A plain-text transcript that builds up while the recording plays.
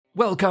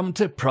Welcome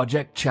to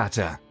Project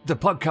Chatter, the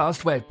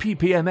podcast where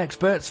PPM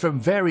experts from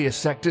various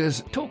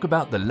sectors talk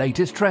about the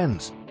latest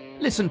trends.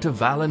 Listen to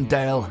Val and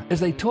Dale as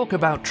they talk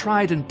about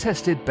tried and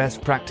tested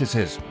best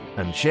practices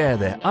and share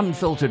their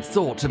unfiltered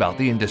thoughts about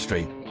the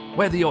industry.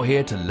 Whether you're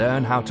here to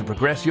learn how to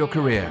progress your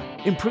career,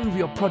 improve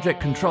your project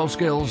control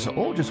skills,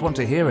 or just want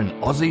to hear an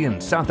Aussie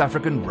and South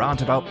African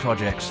rant about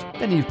projects,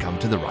 then you've come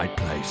to the right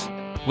place.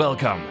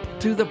 Welcome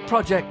to the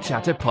Project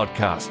Chatter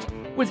podcast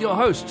with your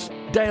hosts,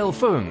 Dale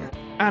Fung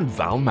and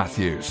Val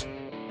Matthews.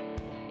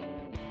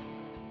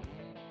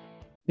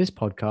 This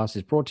podcast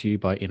is brought to you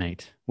by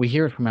Innate. We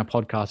hear it from our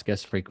podcast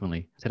guests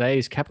frequently.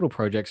 Today's capital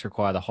projects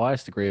require the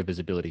highest degree of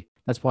visibility.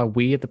 That's why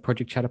we at the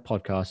Project Chatter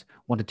podcast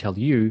want to tell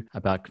you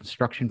about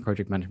construction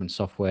project management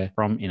software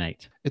from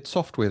Innate. It's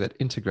software that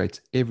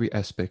integrates every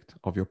aspect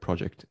of your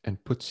project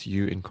and puts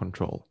you in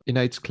control.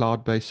 Innate's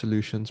cloud-based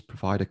solutions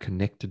provide a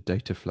connected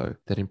data flow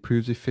that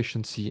improves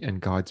efficiency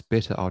and guides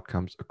better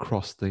outcomes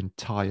across the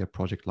entire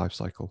project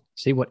lifecycle.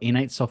 See what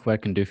Innate software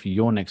can do for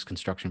your next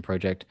construction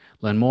project.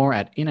 Learn more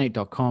at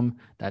innate.com.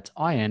 That's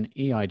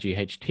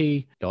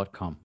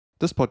INEIGHT.com.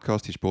 This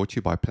podcast is brought to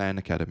you by Plan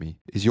Academy.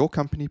 Is your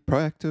company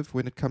proactive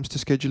when it comes to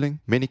scheduling?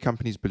 Many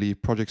companies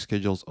believe project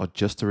schedules are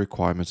just the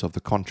requirements of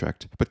the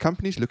contract, but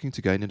companies looking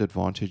to gain an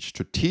advantage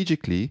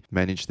strategically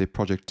manage their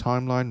project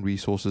timeline,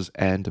 resources,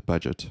 and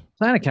budget.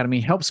 Plan Academy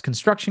helps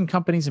construction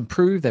companies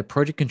improve their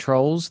project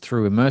controls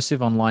through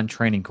immersive online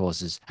training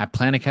courses. At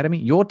Plan Academy,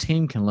 your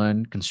team can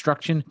learn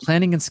construction,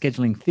 planning and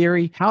scheduling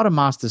theory, how to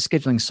master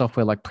scheduling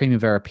software like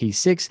Primavera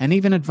P6, and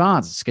even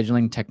advanced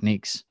scheduling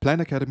techniques.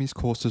 Plan Academy's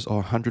courses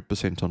are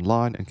 100%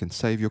 online and can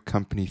save your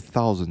company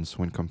thousands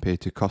when compared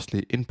to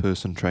costly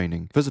in-person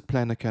training. Visit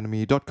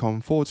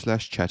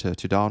planacademy.com/chatter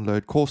to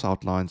download course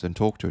outlines and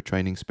talk to a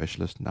training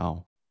specialist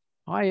now.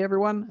 Hi,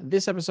 everyone.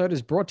 This episode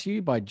is brought to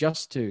you by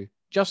Just2.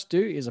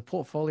 Just2 is a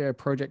portfolio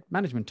project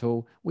management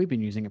tool we've been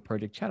using at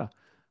Project Chatter.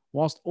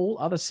 Whilst all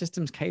other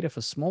systems cater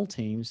for small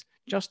teams,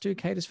 Just2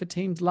 caters for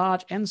teams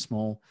large and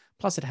small.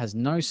 Plus, it has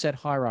no set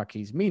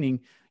hierarchies, meaning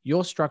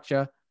your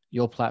structure,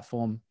 your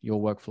platform,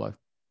 your workflow.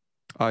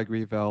 I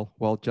agree, Val.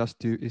 While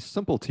Just2 is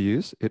simple to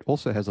use, it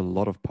also has a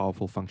lot of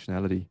powerful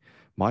functionality.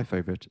 My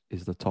favorite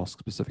is the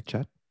task-specific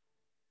chat.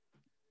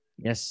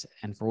 Yes,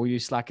 and for all you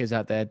slackers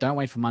out there, don't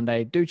wait for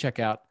Monday. Do check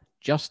out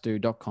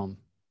justdo.com.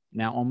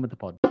 Now on with the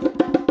pod.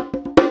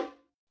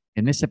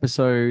 In this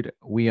episode,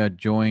 we are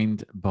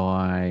joined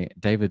by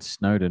Dave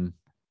Snowden,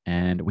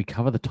 and we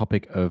cover the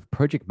topic of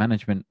project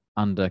management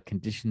under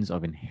conditions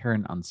of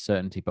inherent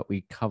uncertainty, but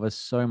we cover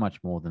so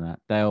much more than that.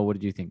 Dale, what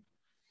did you think?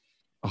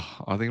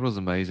 Oh, I think it was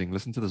amazing.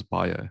 Listen to this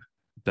bio.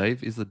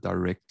 Dave is the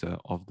director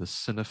of the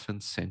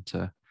Sinafin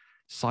Center,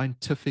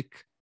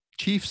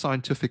 Chief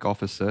Scientific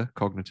Officer,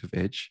 Cognitive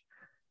Edge,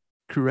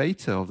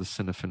 creator of the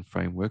Sinafin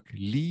framework,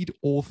 lead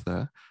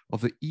author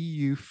of the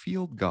EU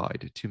Field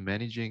Guide to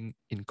Managing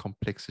in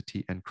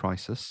Complexity and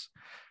Crisis.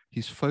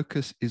 His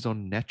focus is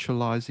on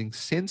naturalizing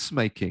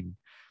sense-making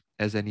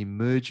as an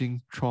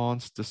emerging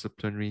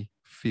transdisciplinary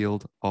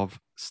field of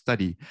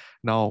study.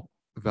 Now,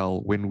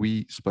 Val, when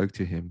we spoke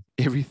to him,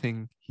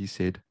 everything he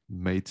said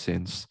made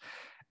sense,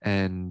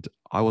 and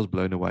I was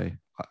blown away.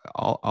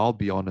 I'll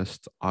be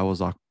honest, I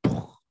was like,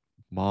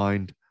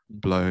 mind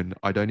blown.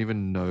 I don't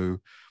even know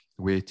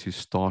where to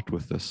start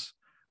with this.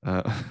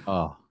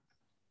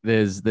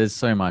 There's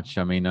so much.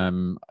 I mean,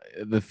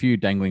 the few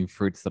dangling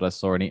fruits that I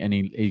saw, and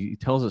he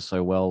tells it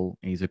so well.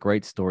 He's a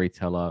great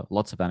storyteller,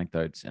 lots of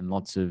anecdotes and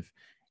lots of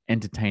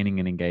entertaining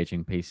and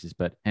engaging pieces.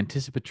 But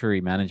anticipatory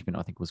management,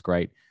 I think, was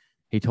great.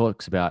 He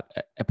talks about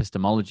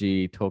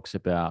epistemology, talks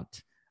about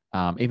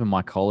even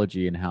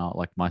mycology and how,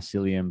 like,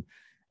 mycelium,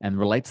 and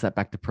relates that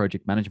back to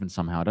project management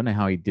somehow. I don't know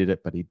how he did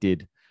it, but he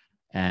did.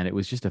 And it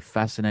was just a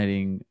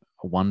fascinating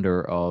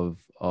wonder of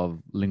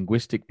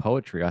linguistic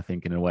poetry, I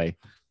think, in a way.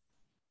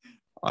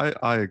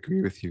 I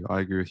agree with you.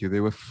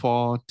 There were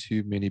far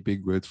too many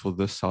big words for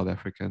this South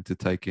African to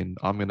take in.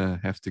 I'm going to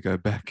have to go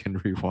back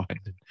and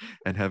rewind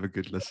and have a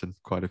good listen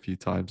quite a few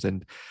times.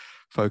 And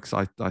folks,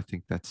 I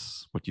think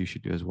that's what you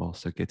should do as well.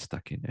 So get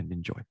stuck in and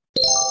enjoy.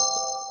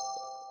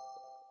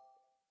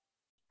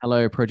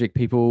 Hello, project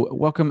people.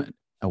 Welcome,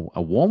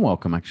 a warm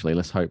welcome, actually,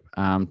 let's hope,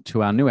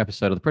 to our new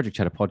episode of the Project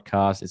Chatter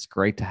podcast. It's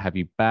great to have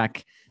you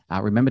back.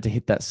 Remember to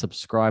hit that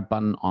subscribe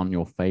button on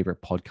your favorite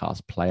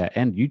podcast player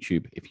and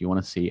YouTube if you want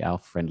to see our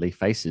friendly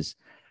faces.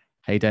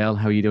 Hey, Dale,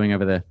 how are you doing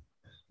over there?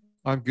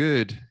 I'm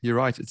good. You're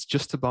right. It's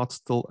just about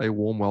still a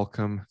warm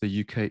welcome.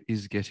 The UK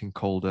is getting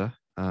colder,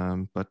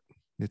 but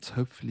let's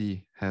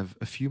hopefully have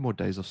a few more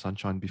days of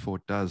sunshine before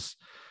it does.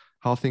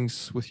 How are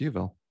things with you,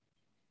 Val?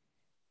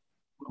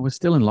 We're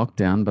still in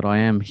lockdown, but I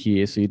am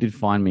here. So you did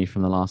find me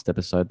from the last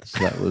episode.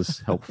 So that was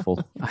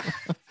helpful.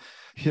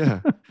 Yeah.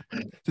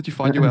 Did you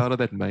find your way out of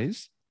that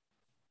maze?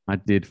 I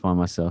did find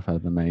myself out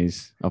of the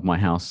maze of my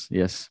house.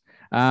 Yes.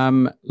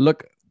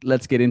 Look,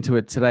 let's get into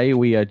it. Today,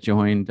 we are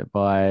joined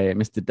by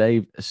Mr.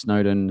 Dave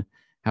Snowden.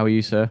 How are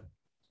you, sir?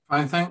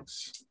 Fine,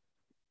 thanks.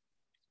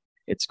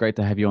 It's great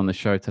to have you on the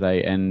show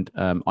today. And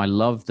I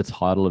love the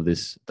title of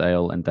this,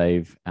 Dale and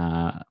Dave,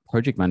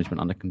 Project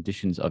Management Under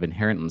Conditions of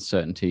Inherent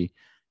Uncertainty.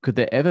 Could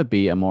there ever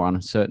be a more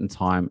uncertain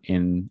time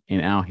in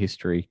our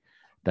history?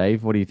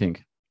 Dave, what do you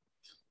think?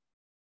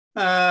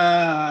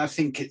 I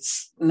think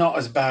it's not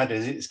as bad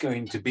as it's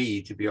going to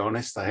be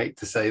honest. I hate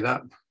to say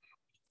that.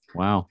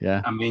 Wow.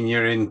 Yeah. I mean,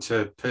 you're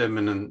into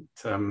permanent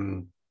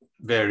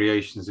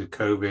variations of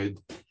COVID.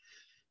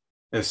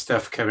 There's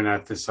stuff coming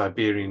out of the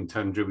Siberian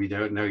tundra we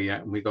don't know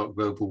yet, and we got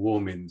global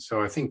warming.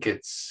 So I think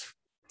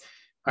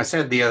I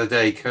said the other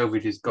day,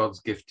 COVID is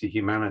God's gift to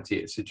humanity.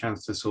 It's a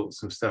chance to sort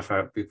some stuff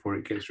out before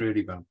it gets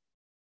really bad.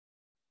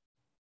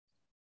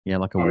 Yeah,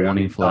 like a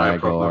warning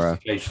flag or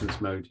prognostications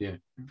mode.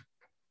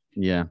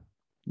 Yeah.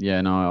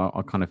 No,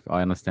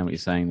 I understand what you're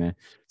saying there.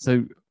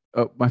 So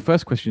my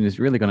first question is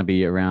really going to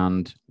be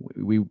around.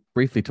 We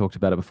briefly talked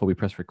about it before we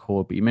press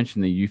record, but you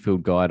mentioned the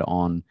U-Field guide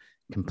on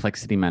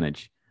complexity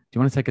manage. Do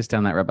you want to take us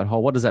down that rabbit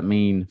hole? What does that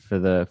mean for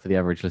the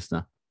average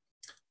listener?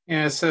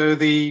 Yeah. So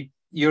the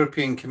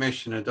European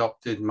Commission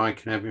adopted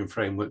Mike and Evan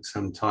framework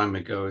some time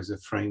ago as a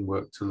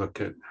framework to look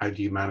at how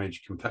do you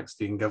manage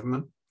complexity in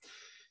government.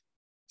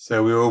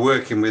 So we were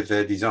working with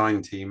their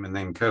design team, and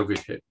then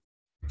COVID hit.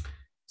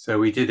 So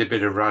we did a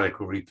bit of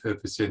radical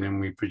repurposing, and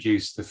we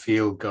produced the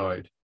field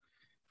guide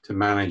to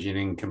managing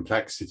in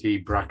complexity,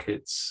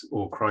 brackets,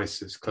 or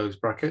crisis, close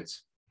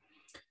brackets.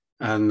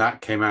 And that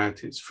came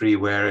out. It's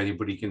freeware.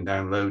 Anybody can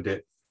download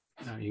it.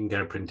 You can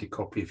get a printed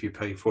copy if you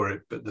pay for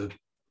it, but the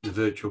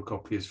virtual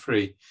copy is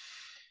free.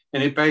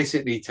 And it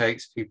basically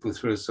takes people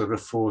through a sort of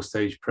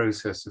 4-stage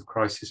process of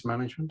crisis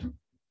management.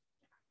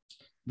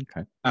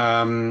 Okay.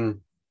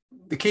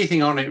 The key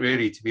thing on it,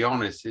 really, to be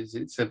honest, is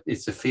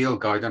it's a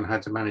field guide on how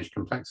to manage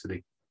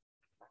complexity.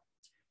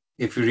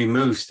 If you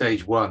remove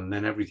stage 1,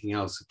 then everything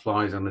else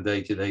applies on a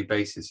day-to-day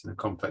basis in a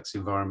complex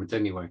environment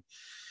anyway.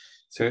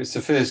 So it's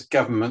the first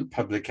government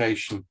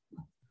publication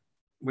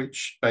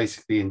which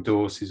basically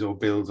endorses or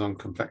builds on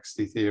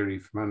complexity theory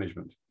for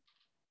management.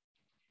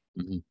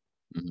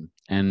 Mm-hmm. Mm-hmm.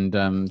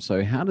 And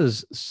so how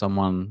does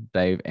someone,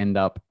 Dave, end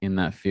up in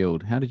that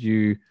field? How did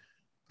you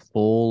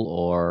fall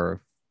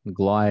or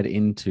glide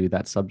into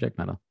that subject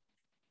matter?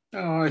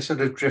 Oh, I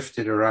sort of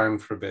drifted around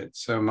for a bit.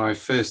 So my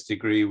first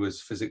degree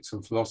was physics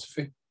and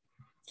philosophy,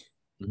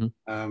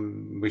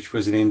 which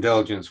was an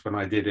indulgence when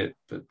I did it.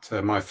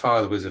 But my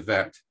father was a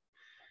vet.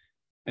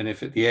 And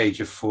if at the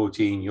age of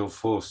 14, you're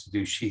forced to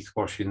do sheath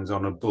washings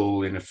on a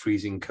bull in a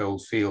freezing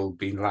cold field,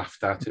 being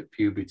laughed at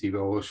puberty by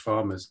Welsh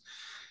farmers,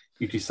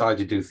 you decide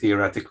to do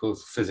theoretical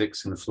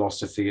physics and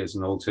philosophy as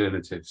an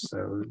alternative.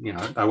 So,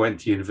 I went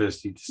to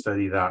university to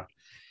study that.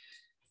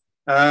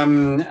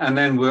 And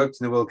then worked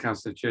in the World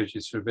Council of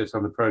Churches for a bit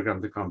on the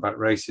program to combat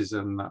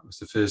racism. That was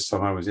the first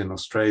time I was in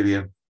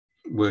Australia,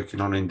 working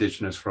on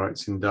Indigenous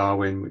rights in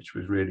Darwin, which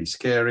was really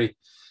scary,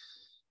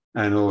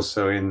 and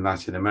also in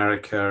Latin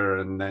America,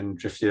 and then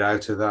drifted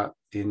out of that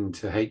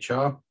into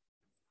HR.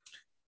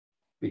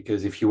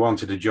 Because if you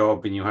wanted a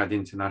job and you had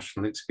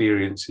international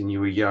experience and you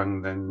were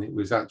young, then it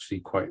was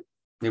actually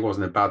it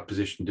wasn't a bad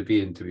position to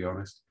be in, to be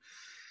honest.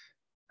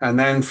 And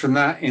then from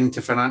that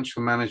into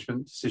financial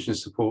management, decision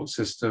support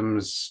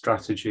systems,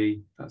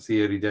 strategy. That's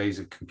the early days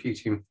of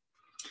computing.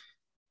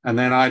 And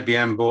then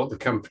IBM bought the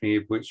company,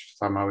 at which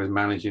time I was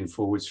managing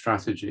forward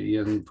strategy,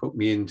 and put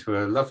me into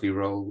a lovely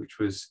role, which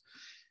was,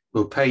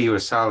 we'll pay you a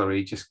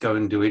salary, just go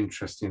and do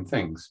interesting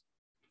things.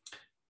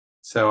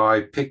 So I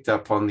picked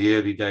up on the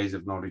early days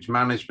of knowledge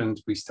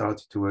management. We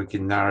started to work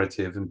in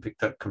narrative and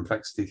picked up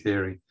complexity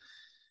theory.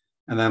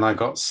 And then I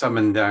got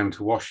summoned down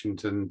to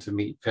Washington to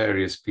meet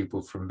various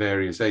people from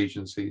various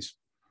agencies,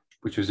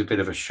 which was a bit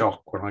of a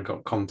shock when I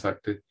got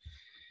contacted.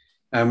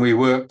 And we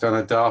worked on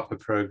a DARPA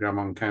program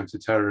on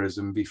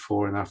counterterrorism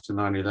before and after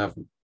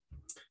 9/11.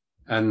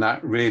 And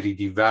that really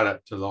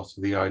developed a lot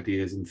of the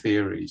ideas and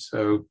theories.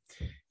 So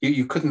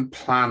you couldn't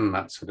plan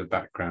that sort of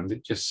background.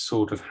 It just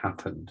sort of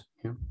happened.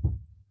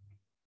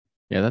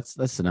 Yeah,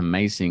 that's an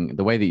amazing,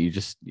 the way that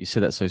you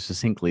said that so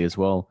succinctly as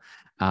well.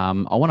 I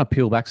want to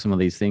peel back some of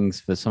these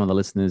things for some of the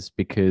listeners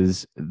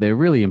because they're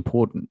really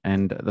important.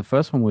 And the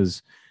first one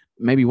was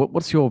maybe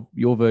what's your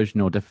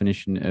version or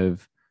definition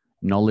of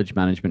knowledge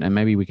management? And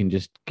maybe we can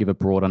just give a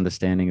broad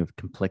understanding of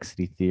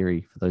complexity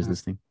theory for those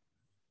listening.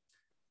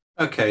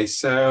 Okay,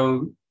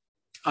 so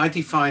I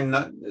define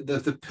that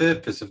the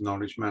purpose of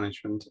knowledge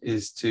management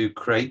is to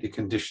create the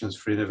conditions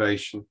for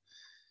innovation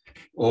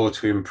or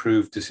to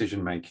improve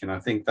decision making. I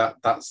think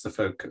that's the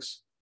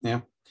focus.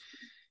 Yeah.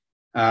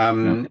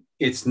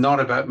 It's not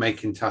about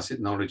making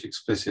tacit knowledge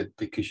explicit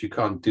because you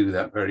can't do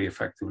that very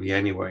effectively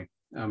anyway.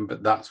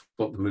 But that's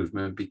what the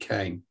movement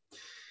became.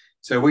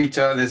 So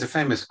there's a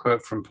famous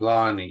quote from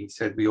Polanyi. He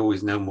said, "We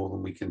always know more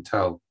than we can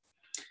tell."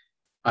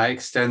 I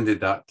extended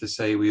that to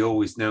say we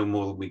always know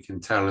more than we can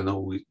tell,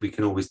 and we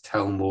can always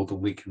tell more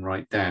than we can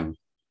write down.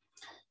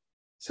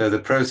 So the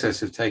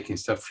process of taking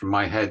stuff from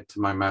my head to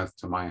my mouth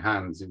to my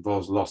hands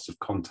involves loss of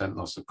content,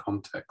 loss of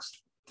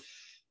context.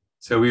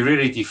 So we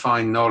really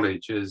define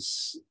knowledge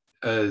as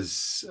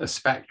a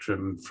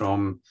spectrum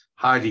from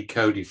highly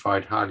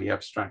codified, highly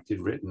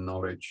abstracted written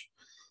knowledge,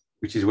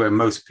 which is where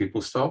most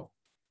people stop.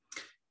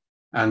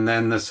 And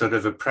then the sort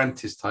of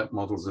apprentice type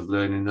models of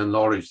learning, the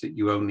knowledge that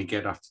you only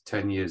get after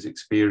 10 years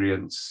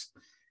experience,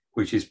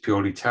 which is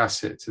purely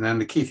tacit. And then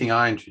the key thing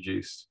I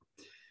introduced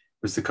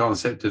was the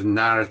concept of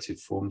narrative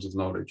forms of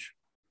knowledge,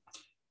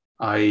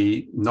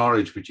 i.e.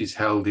 knowledge which is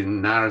held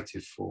in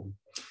narrative form.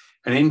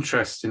 And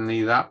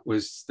interestingly, that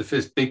was the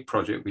first big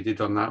project we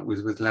did on that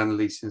was with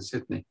Lend-Lease in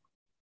Sydney,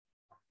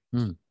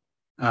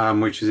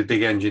 which is a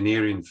big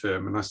engineering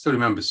firm. And I still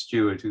remember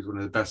Stuart, who's one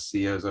of the best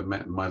CEOs I've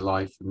met in my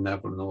life, and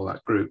Neville and all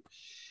that group.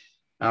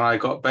 And I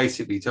got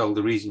basically told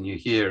the reason you're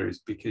here is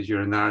because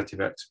you're a narrative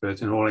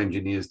expert and all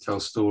engineers tell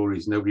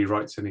stories. Nobody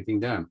writes anything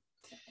down.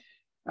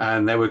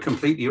 And they were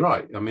completely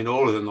right. I mean,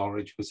 all of the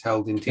knowledge was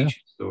held in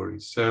teaching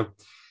stories. So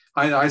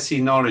I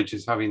see knowledge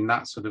as having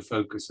that sort of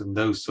focus and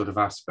those sort of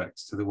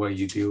aspects to the way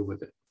you deal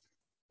with it.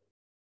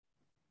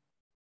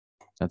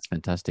 That's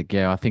fantastic.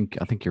 Yeah, I think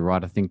you're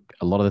right. I think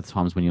a lot of the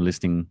times when you're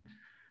listening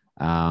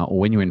or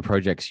when you're in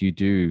projects, you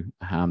do,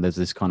 there's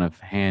this kind of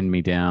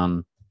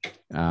hand-me-down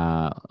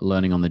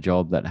learning on the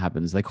job that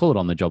happens. They call it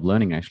on-the-job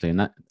learning, actually, and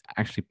that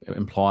actually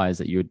implies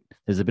that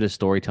there's a bit of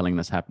storytelling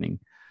that's happening.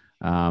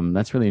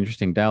 That's really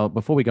interesting. Dale,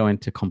 before we go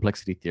into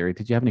complexity theory,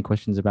 did you have any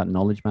questions about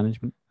knowledge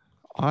management?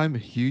 I'm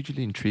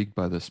hugely intrigued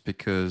by this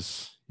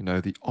because,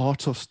 the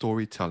art of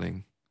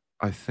storytelling,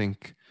 I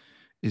think,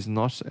 is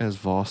not as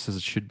vast as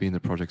it should be in the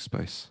project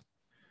space.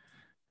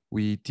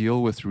 We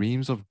deal with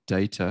reams of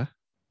data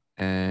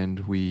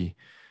and we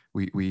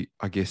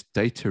I guess,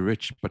 data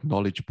rich, but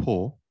knowledge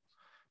poor,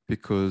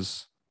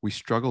 because we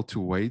struggle to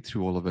wade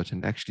through all of it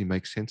and actually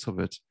make sense of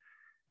it.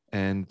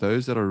 And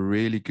those that are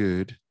really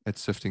good at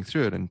sifting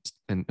through it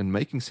and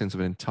making sense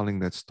of it and telling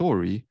that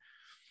story,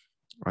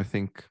 I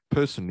think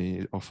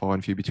personally are far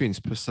and few between,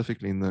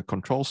 specifically in the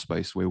control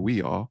space where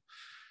we are.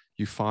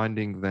 You're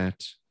finding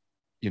that,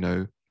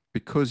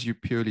 because you're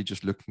purely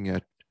just looking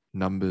at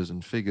numbers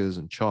and figures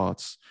and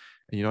charts,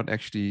 and you're not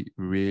actually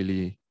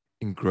really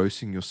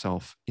engrossing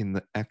yourself in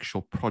the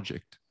actual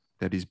project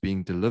that is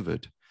being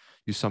delivered,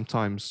 you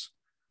sometimes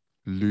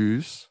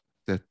lose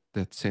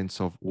that sense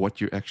of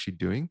what you're actually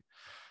doing.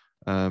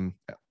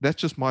 That's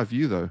just my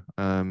view, though.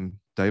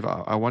 Dave,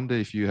 I wonder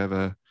if you have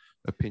an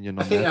opinion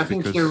on that. I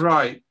think you're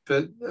right,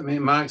 but I mean,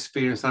 in my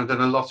experience, I've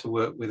done a lot of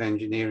work with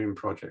engineering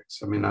projects.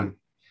 I mean,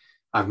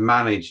 I've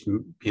managed,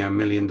 $1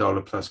 million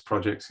plus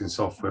projects in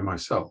software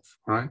myself,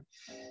 right?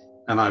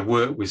 And I've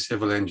worked with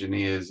civil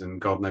engineers and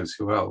God knows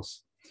who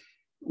else.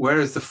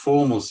 Whereas the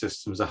formal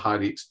systems are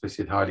highly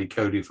explicit, highly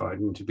codified,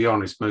 and to be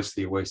honest,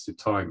 mostly a waste of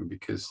time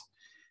because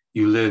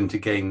you learn to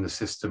game the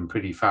system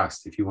pretty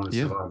fast if you want to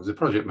survive as a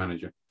project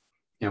manager.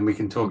 And we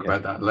can talk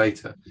about that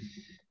later.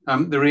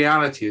 The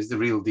reality is the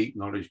real deep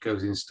knowledge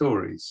goes in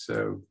stories.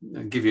 So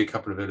I'll give you a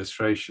couple of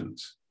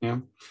illustrations.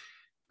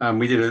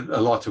 We did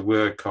a lot of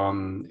work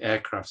on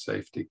aircraft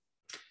safety.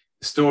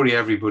 The story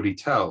everybody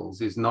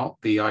tells is not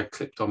I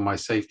clipped on my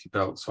safety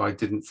belt so I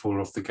didn't fall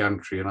off the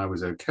gantry and I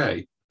was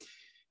okay.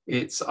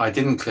 It's I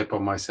didn't clip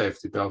on my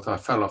safety belt, I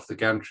fell off the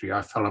gantry,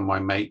 I fell on my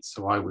mate,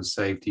 so I was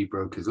saved, he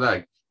broke his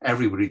leg.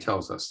 Everybody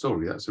tells that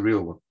story, that's a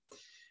real one.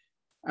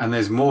 And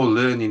there's more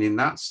learning in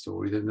that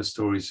story than the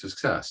story of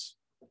success.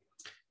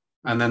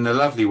 And then the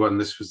lovely one,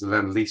 this was the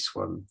Lend-Lease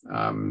one.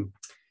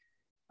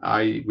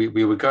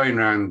 We were going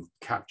around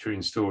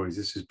capturing stories.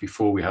 This is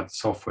before we had the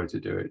software to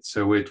do it.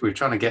 So we're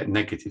trying to get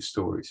negative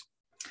stories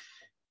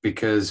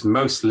because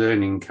most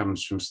learning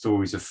comes from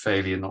stories of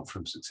failure, not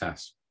from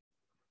success.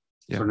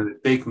 Yeah. So one of the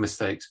big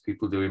mistakes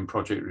people do in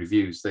project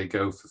reviews, they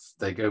go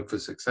for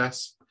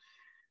success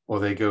or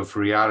they go for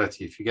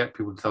reality. If you get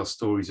people to tell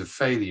stories of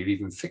failure,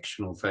 even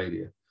fictional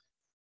failure,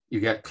 you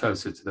get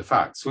closer to the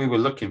facts. So we were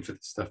looking for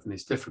this stuff and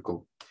it's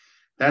difficult.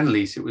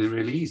 Lend-Lease, it was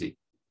really easy.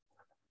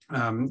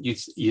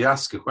 You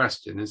ask a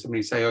question and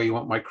somebody say, oh, you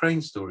want my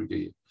crane story, do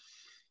you?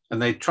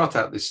 And they trot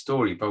out this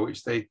story by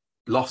which they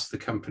lost the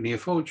company a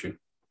fortune.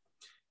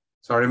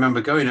 So I remember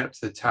going up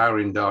to the tower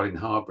in Darling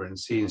Harbour and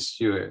seeing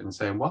Stuart and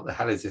saying, what the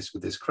hell is this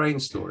with this crane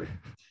story?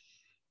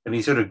 And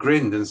he sort of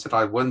grinned and said,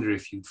 I wonder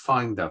if you'd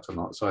find that or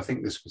not. So I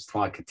think this was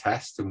like a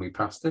test and we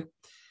passed it.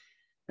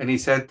 And he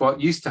said, what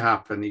used to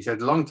happen, he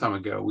said, a long time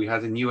ago, we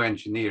had a new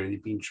engineer and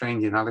he'd been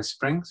trained in Alice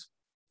Springs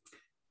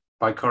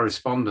by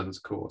correspondence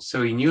course.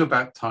 So he knew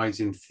about tides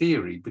in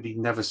theory, but he'd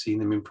never seen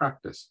them in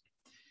practice.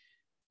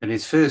 And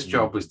his first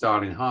job was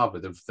Darling Harbour,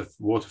 the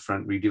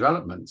waterfront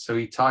redevelopment. So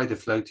he tied a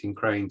floating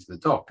crane to the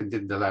dock and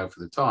didn't allow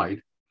for the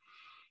tide.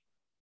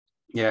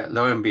 Yeah,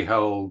 lo and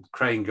behold,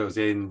 crane goes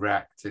in,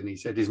 wrecked. And he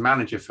said, his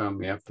manager phoned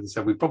me up and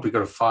said, we've probably got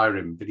to fire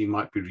him, but he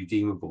might be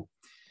redeemable.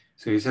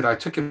 So he said, I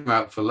took him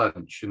out for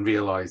lunch and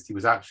realized he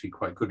was actually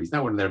quite good. He's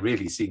now one of their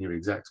really senior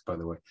execs, by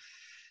the way.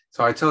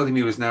 So I told him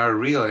he was now a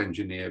real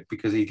engineer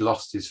because he'd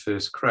lost his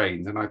first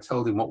crane. And I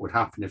told him what would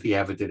happen if he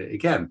ever did it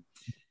again.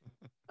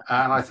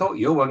 And I thought,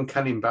 you're one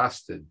cunning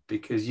bastard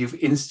because you've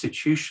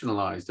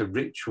institutionalized a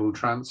ritual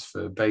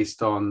transfer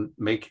based on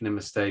making a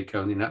mistake,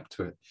 owning up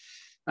to it.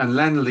 And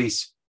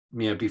Lend-Lease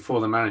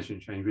before the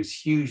management change was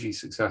hugely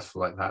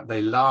successful like that.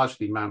 They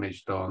largely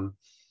managed on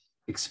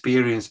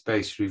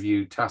experience-based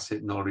review,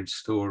 tacit knowledge,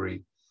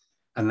 story,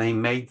 and they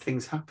made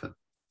things happen.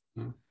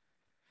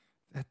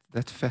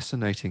 That's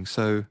fascinating.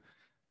 So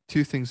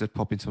two things that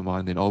pop into my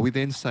mind then. Are we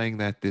then saying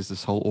that there's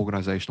this whole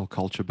organizational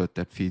culture bit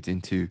that feeds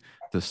into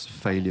this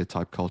failure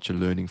type culture,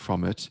 learning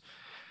from it?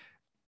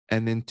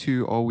 And then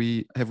two,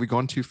 have we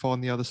gone too far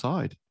on the other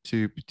side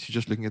to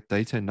just looking at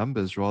data and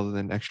numbers rather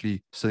than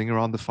actually sitting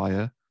around the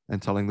fire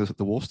and telling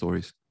the war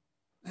stories?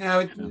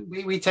 Yeah,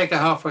 we take a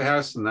halfway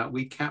house in that.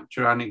 We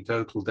capture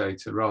anecdotal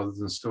data rather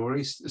than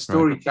stories.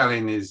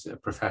 Storytelling is a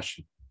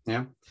profession.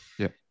 Yeah.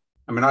 Yeah.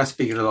 I mean, I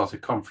speak at a lot of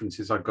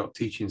conferences. I've got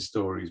teaching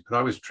stories, but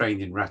I was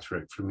trained in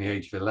rhetoric from the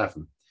age of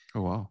 11.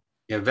 Oh, wow.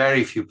 Yeah,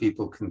 very few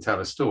people can tell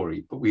a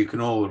story, but we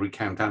can all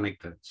recount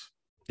anecdotes.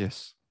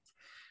 Yes.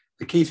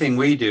 The key thing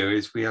we do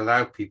is we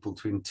allow people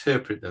to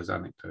interpret those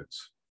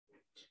anecdotes,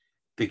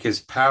 because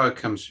power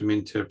comes from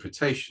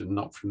interpretation,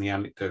 not from the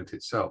anecdote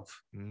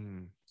itself,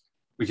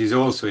 which is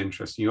also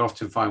interesting. You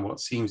often find what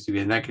seems to be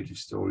a negative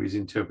story is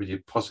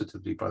interpreted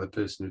positively by the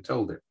person who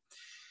told it.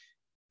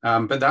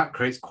 But that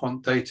creates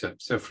quant data.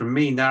 So for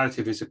me,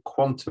 narrative is a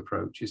quant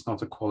approach. It's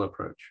not a qual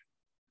approach.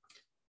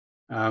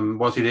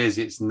 What it is,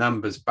 it's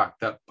numbers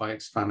backed up by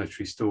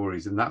explanatory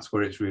stories, and that's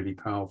where it's really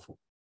powerful.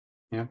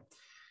 Yeah.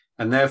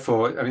 And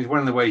therefore, I mean, one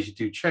of the ways you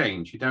do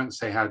change, you don't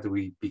say, how do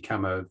we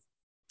become an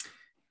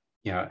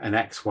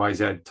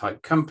XYZ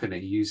type company?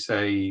 You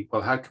say,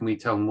 well, how can we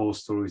tell more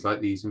stories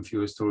like these and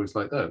fewer stories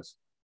like those?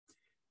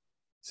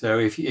 So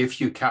if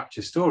you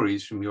capture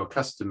stories from your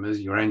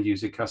customers, your end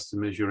user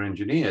customers, your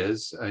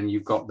engineers, and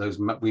you've got those,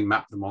 we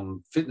map them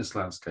on fitness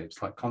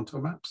landscapes like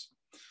contour maps.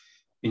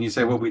 And you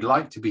say, well, we'd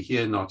like to be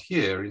here, not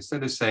here.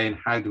 Instead of saying,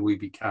 how do we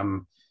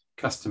become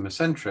customer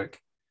centric?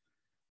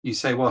 You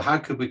say, well, how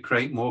could we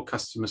create more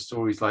customer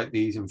stories like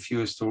these and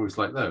fewer stories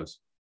like those?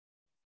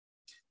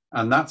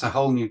 And that's a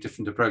whole new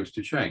different approach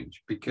to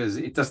change, because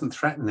it doesn't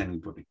threaten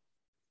anybody.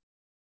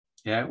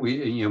 Yeah,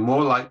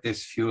 more like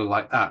this, fewer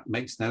like that,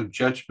 makes no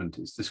judgment.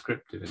 It's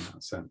descriptive in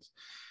that sense.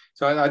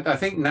 So I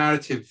think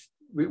narrative,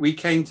 we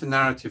came to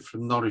narrative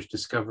from knowledge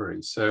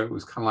discovery. So it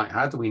was kind of like,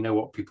 how do we know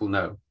what people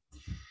know?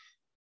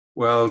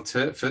 Well,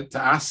 to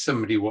ask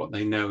somebody what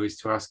they know is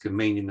to ask a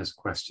meaningless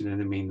question in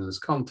a meaningless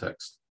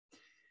context.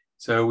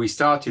 So we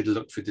started to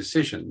look for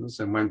decisions.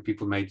 And when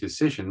people made a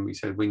decision, we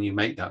said, when you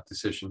make that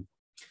decision,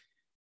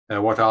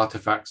 what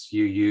artifacts do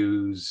you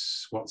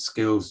use? What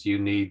skills do you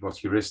need? What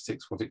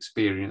heuristics? What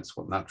experience?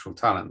 What natural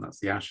talent? That's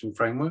the Ashen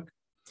framework.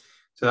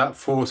 So that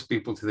forced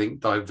people to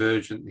think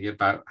divergently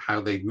about how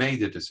they'd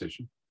made a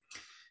decision.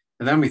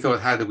 And then we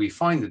thought, how do we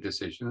find the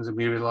decisions? And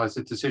we realized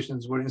the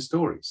decisions were in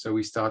stories. So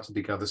we started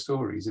to gather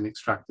stories and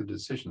extract the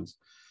decisions.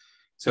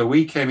 So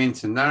we came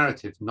into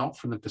narrative not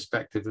from the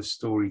perspective of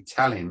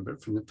storytelling,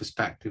 but from the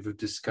perspective of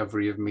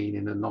discovery of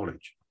meaning and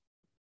knowledge.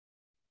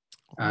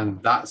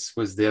 And that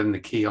was then the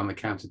key on the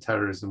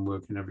counterterrorism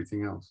work and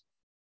everything else.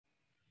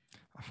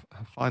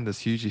 I find this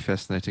hugely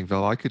fascinating,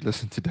 Val. I could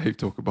listen to Dave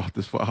talk about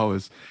this for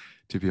hours,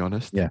 to be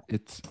honest. Yeah.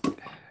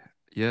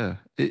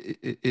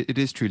 It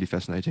is truly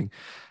fascinating.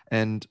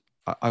 And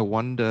I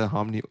wonder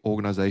how many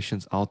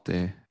organizations out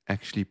there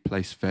actually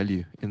place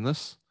value in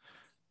this,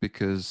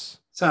 because...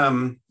 I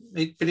mean,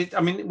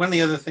 one of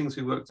the other things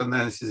we worked on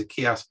there, this is a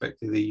key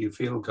aspect of the EU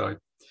Field Guide.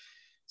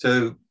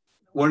 So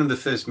one of the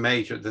first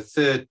the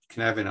third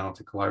Knevin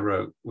article I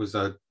wrote was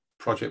a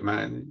project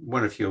man,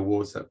 won a few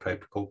awards, that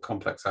paper called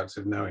Complex Acts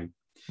of Knowing.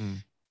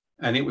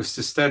 And it was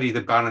to study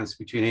the balance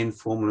between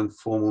informal and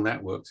formal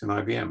networks in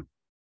IBM.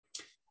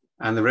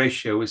 And the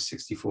ratio was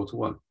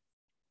 64:1.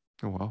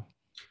 Oh, wow.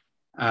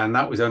 And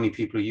that was only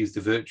people who used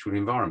the virtual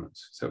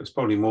environments. So it was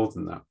probably more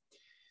than that.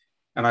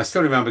 And I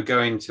still remember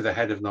going to the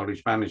head of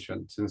knowledge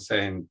management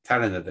and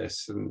telling her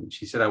this. And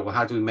she said, oh, well,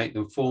 how do we make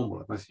them formal?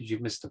 And I said,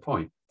 you've missed the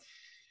point.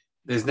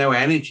 There's no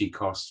energy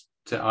cost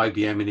to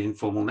IBM in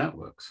informal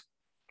networks.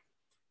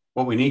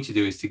 What we need to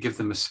do is to give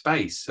them a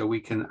space so we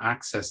can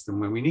access them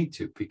when we need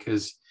to,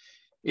 because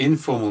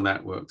informal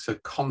networks are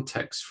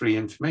context-free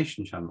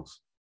information channels.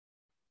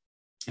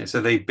 Yeah,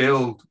 so they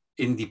build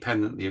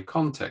independently of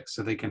context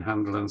so they can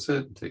handle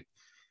uncertainty.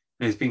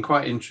 And it's been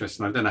quite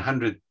interesting. I've done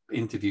 100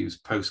 interviews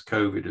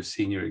post-COVID of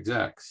senior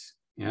execs.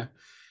 Yeah.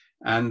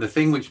 And the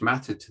thing which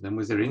mattered to them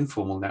was their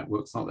informal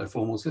networks, not their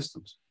formal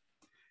systems,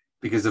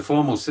 because the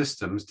formal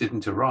systems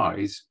didn't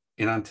arise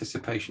in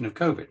anticipation of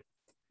COVID,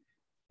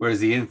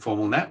 whereas the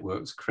informal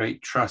networks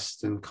create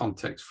trust and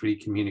context-free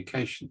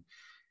communication.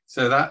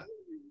 So that,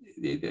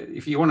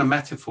 if you want a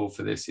metaphor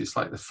for this, it's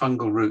like the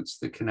fungal roots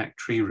that connect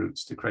tree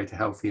roots to create a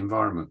healthy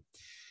environment.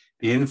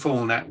 The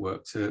informal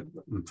networks are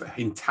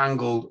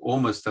entangled,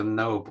 almost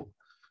unknowable,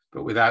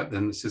 but without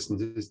them, the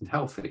system isn't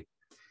healthy.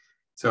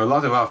 So a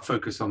lot of our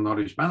focus on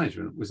knowledge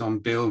management was on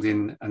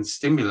building and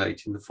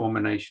stimulating the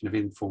formation of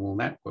informal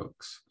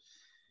networks.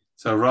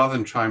 So rather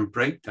than try and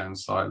break down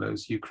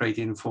silos, you create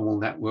informal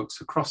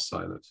networks across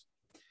silos.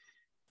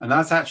 And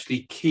that's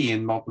actually key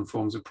in modern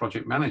forms of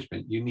project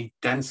management. You need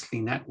densely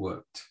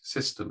networked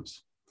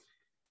systems.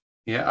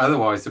 Yeah,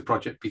 otherwise the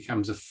project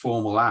becomes a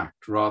formal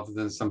act rather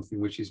than something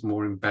which is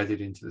more embedded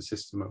into the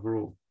system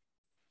overall.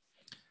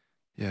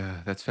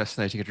 Yeah, that's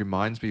fascinating. It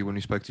reminds me when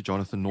we spoke to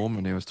Jonathan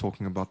Norman, he was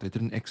talking about they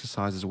did an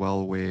exercise as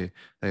well where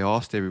they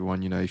asked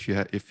everyone, if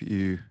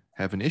you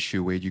have an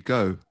issue, where you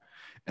go,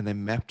 and they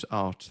mapped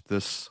out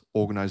this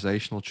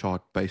organizational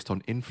chart based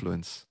on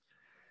influence,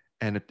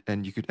 and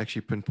you could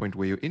actually pinpoint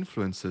where your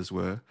influences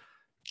were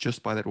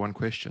just by that one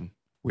question: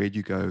 where do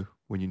you go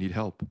when you need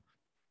help?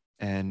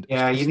 And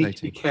Yeah, you need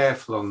to be fascinating.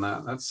 careful on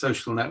that. That's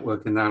social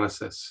network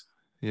analysis.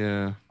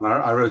 Yeah,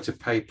 I wrote a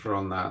paper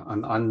on that,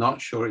 and I'm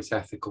not sure it's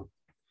ethical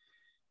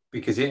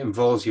because it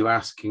involves you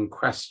asking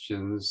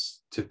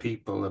questions to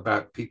people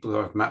who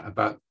have met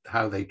about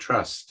how they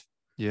trust.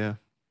 yeah,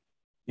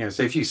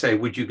 So if you say,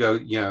 would you go,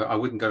 I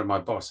wouldn't go to my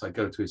boss, I'd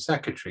go to his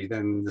secretary,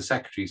 then the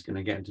secretary's going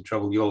to get into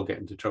trouble, you'll get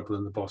into trouble,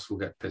 and the boss will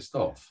get pissed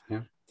off.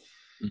 Yeah.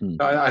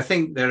 Mhm. I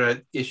think there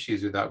are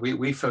issues with that.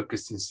 We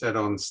focused instead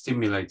on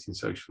stimulating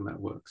social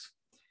networks.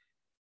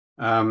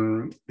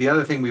 The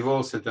other thing we've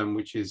also done,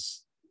 which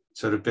is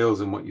sort of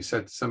builds on what you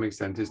said to some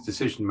extent, is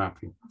decision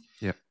mapping.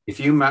 yeah, If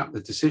you map the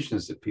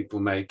decisions that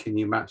people make and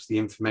you match the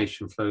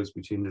information flows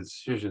between the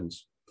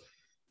decisions,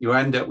 you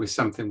end up with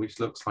something which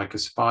looks like a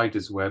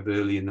spider's web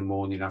early in the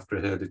morning after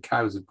a herd of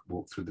cows have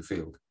walked through the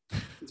field.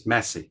 It's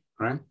messy,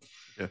 right?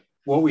 Yeah.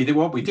 What we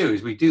do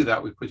is we do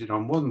that, we put it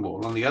on one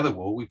wall. On the other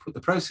wall, we put the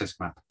process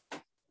map,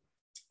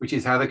 which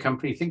is how the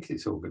company thinks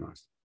it's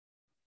organized.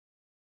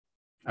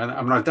 And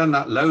I mean, I've done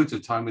that loads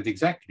of time with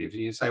executives.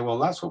 And you say, well,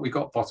 that's what we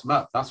got bottom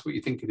up. That's what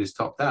you think it is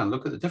top down.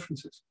 Look at the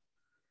differences.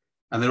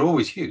 And they're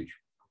always huge.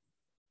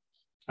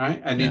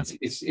 Right? And Yeah.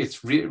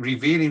 it's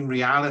revealing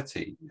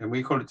reality. And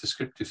we call it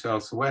descriptive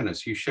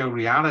self-awareness. You show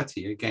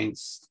reality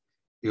against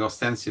the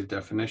ostensive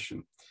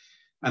definition.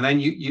 And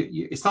then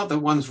you it's not that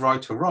one's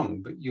right or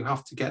wrong, but you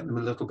have to get them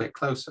a little bit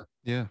closer.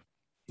 yeah,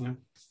 Yeah.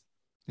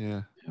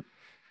 yeah.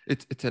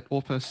 It's that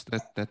almost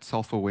that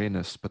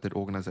self-awareness, but that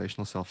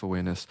organizational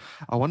self-awareness.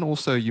 I want to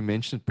also, you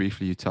mentioned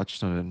briefly, you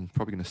touched on it, and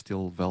probably going to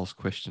steal Val's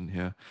question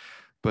here,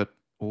 but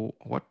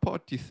what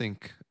part do you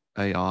think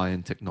AI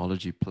and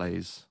technology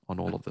plays on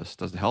all of this?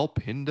 Does it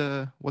help,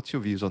 hinder? What's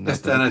your views on that?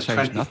 Just done a Does it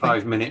change nothing?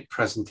 25-minute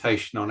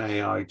presentation on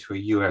AI to a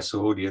US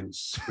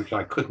audience, which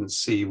I couldn't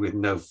see with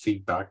no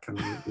feedback. And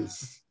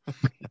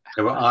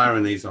there were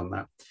ironies on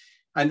that.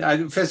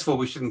 And first of all,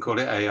 we shouldn't call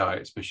it AI,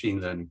 it's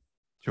machine learning.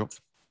 Sure.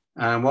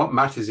 And what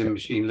matters in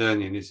machine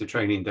learning is the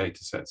training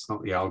data sets,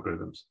 not the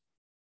algorithms.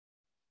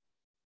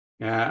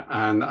 Yeah,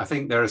 and I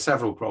think there are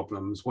several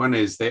problems. One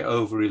is they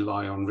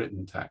over-rely on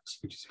written text,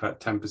 which is about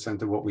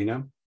 10% of what we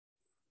know.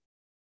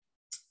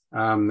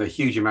 The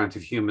huge amount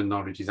of human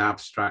knowledge is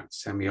abstract,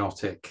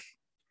 semiotic.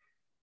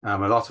 A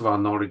lot of our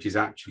knowledge is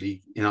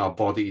actually in our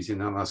bodies,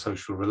 in our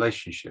social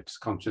relationships.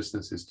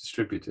 Consciousness is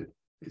distributed.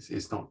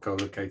 It's not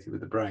co-located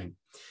with the brain.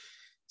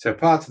 So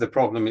part of the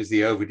problem is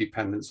the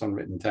over-dependence on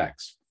written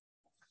text.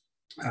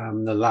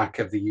 The lack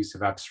of the use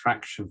of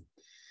abstraction.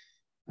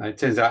 It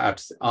turns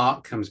out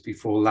art comes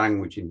before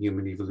language in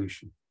human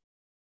evolution.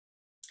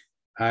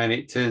 And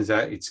it turns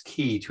out it's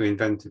key to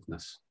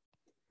inventiveness,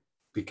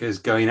 because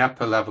going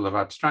up a level of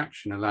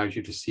abstraction allows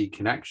you to see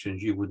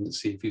connections you wouldn't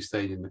see if you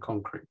stayed in the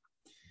concrete.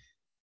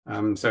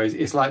 So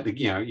it's like,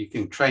 you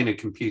can train a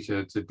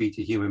computer to beat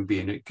a human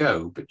being at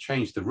Go, but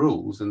change the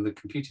rules and the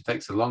computer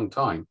takes a long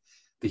time.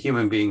 The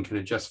human being can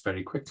adjust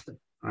very quickly,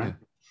 right?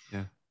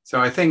 Yeah.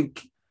 So I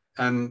think,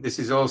 and this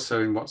is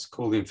also in what's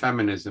called in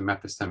feminism,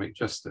 epistemic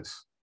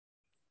justice.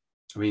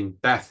 I mean,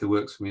 Beth, who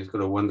works for me, has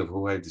got a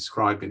wonderful way of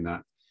describing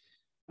that.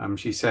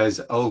 She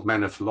says, old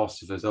men are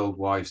philosophers, old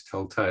wives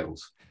tell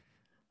tales.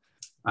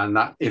 And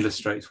that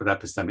illustrates what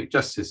epistemic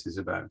justice is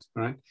about,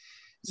 right?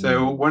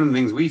 So one of the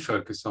things we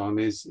focus on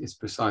is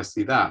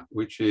precisely that,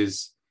 which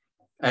is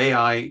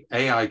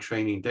AI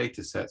training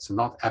data sets are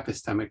not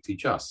epistemically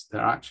just.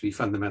 They're actually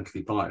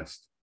fundamentally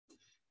biased.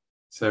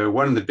 So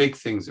one of the big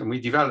things, and we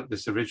developed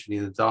this originally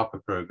in the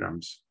DARPA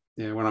programs,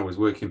 when I was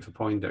working for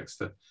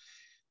Poindexter,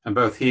 and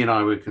both he and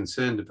I were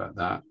concerned about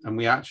that. And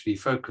we actually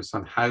focused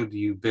on how do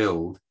you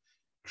build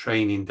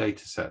training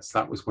data sets.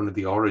 That was one of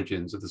the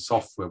origins of the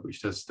software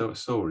which does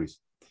stories.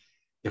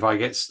 If I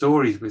get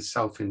stories with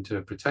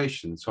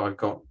self-interpretation, so I've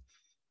got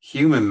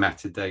human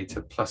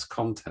metadata plus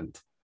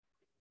content,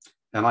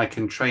 then I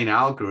can train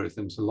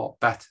algorithms a lot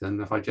better than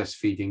if I just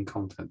feed in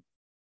content.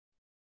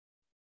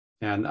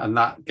 And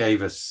that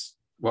gave us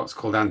what's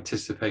called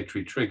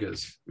anticipatory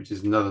triggers, which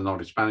is another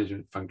knowledge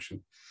management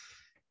function,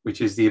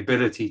 which is the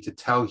ability to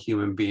tell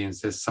human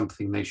beings there's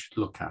something they should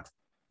look at.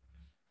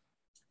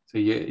 So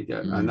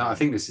and I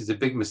think this is a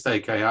big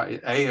mistake. AI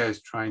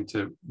is trying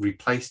to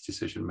replace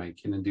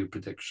decision-making and do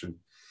prediction.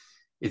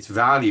 Its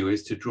value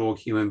is to draw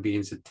human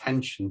beings'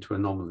 attention to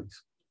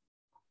anomalies.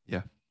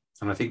 Yeah.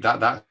 And I think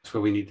that's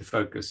where we need to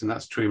focus. And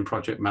that's true in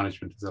project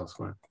management as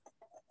elsewhere.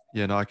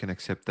 Yeah, no, I can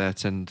accept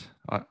that. And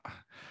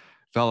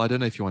Val, I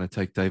don't know if you want to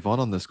take Dave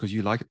on this, because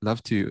you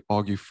love to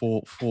argue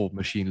for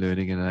machine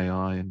learning and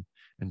AI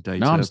and data.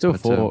 No, I'm still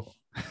for.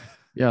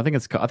 Yeah, I think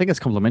it's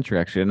complementary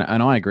actually,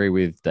 and I agree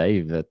with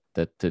Dave that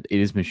it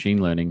is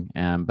machine learning.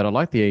 But I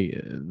like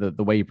the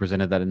way you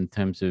presented that in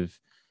terms of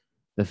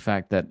the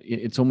fact that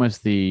it's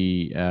almost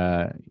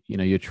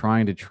you're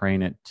trying to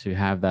train it to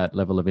have that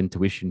level of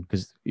intuition,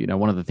 because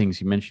one of the things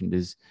you mentioned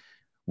is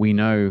we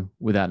know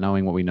without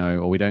knowing what we know,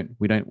 or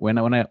we're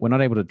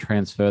not able to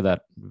transfer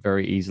that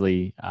very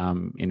easily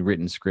in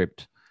written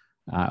script.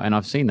 And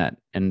I've seen that,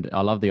 and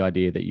I love the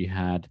idea that you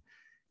had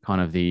kind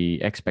of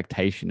the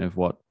expectation of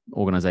what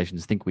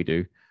organizations think we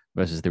do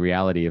versus the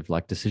reality of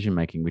like decision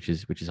making, which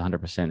is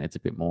 100%. It's a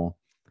bit more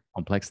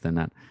complex than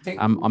that.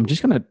 I'm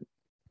just gonna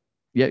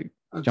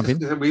jump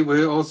in.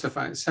 We also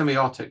found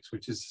semiotics,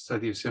 which is the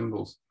study of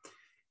symbols.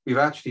 We've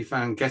actually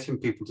found getting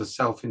people to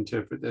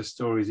self-interpret their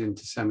stories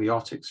into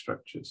semiotic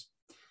structures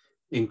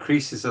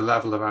increases the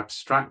level of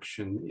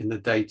abstraction in the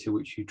data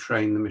which you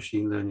train the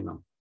machine learning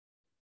on.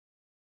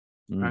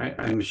 Right?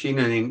 And machine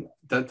learning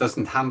that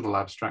doesn't handle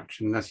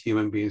abstraction unless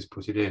human beings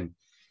put it in.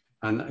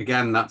 And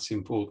again, that's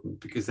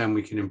important because then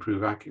we can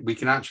improve. We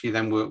can actually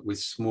then work with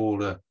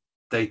smaller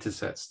data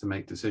sets to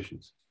make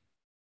decisions.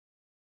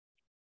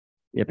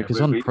 Yeah,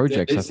 because on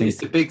projects, I think it's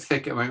the big,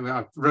 thick.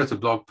 I wrote a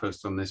blog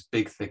post on this,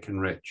 big, thick,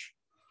 and rich.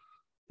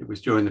 It was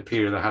during the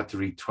period I had to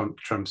read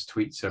Trump's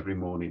tweets every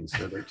morning,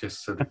 so that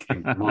just sort of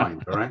came to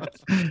mind. All right.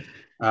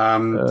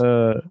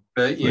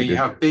 But you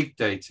have big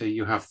data,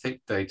 you have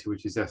thick data,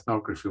 which is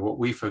ethnography. What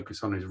we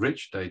focus on is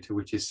rich data,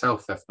 which is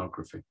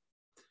self-ethnography.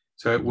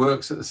 So it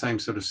works at the same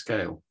sort of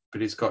scale,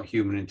 but it's got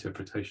human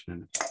interpretation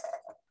in it.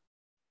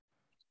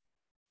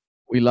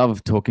 We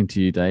love talking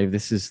to you, Dave.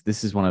 This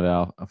is one of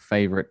our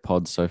favorite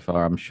pods so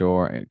far, I'm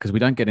sure, because we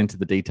don't get into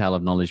the detail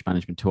of knowledge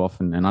management too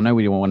often. And I know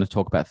we want to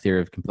talk about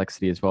theory of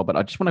complexity as well, but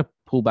I just want to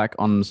pull back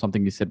on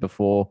something you said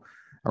before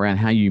around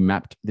how you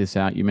mapped this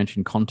out. You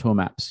mentioned contour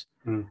maps.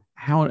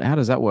 How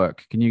does that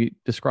work? Can you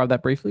describe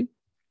that briefly?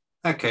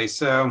 Okay,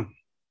 so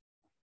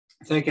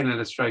take an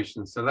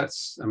illustration. So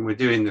and we're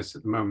doing this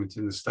at the moment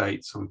in the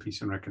States on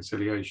peace and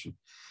reconciliation.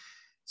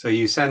 So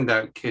you send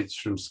out kids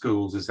from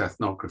schools as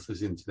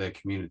ethnographers into their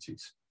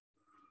communities.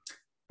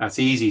 That's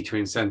easy to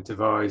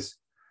incentivize.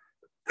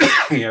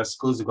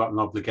 Schools have got an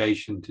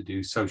obligation to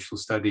do social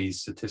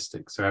studies,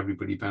 statistics, so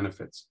everybody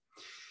benefits.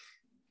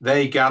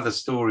 They gather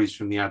stories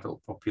from the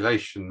adult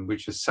population,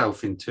 which are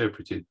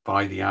self-interpreted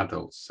by the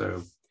adults.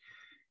 So,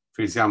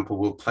 for example,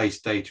 we'll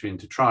place data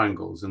into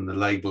triangles and the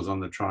labels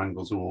on the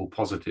triangles are all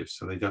positive,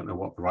 so they don't know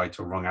what the right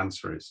or wrong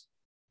answer is.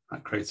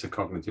 That creates a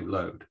cognitive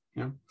load.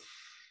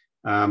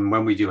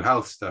 When we do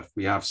health stuff,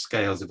 we have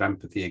scales of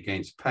empathy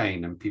against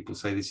pain, and people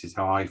say, this is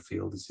how I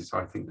feel, this is how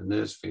I think the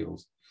nurse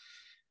feels.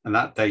 And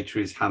that data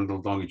is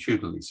handled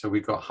longitudinally. So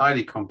we've got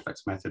highly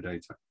complex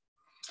metadata,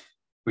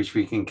 which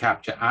we can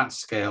capture at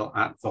scale,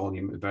 at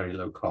volume, at very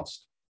low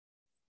cost.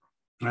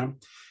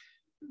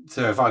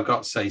 So if I've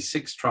got, say,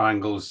 6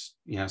 triangles,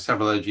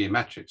 several other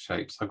geometric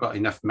shapes, I've got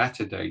enough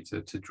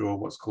metadata to draw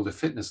what's called a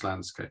fitness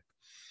landscape.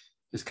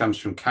 This comes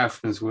from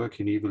Kaufman's work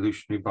in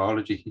evolutionary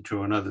biology. He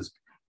drew on others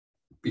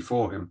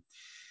before him,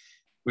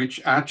 which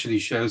actually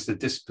shows the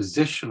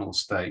dispositional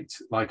state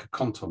like a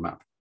contour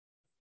map.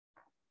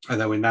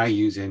 Although we're now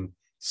using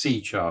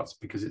C charts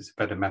because it's a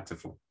better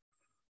metaphor.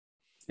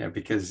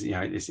 Because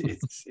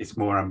it's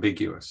more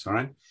ambiguous, all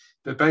right?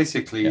 But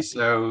basically,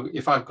 so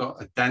if I've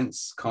got a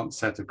dense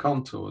set of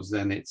contours,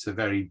 then it's a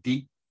very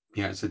deep,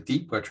 it's a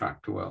deep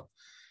attractor well.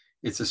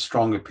 It's a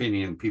strong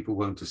opinion. People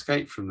won't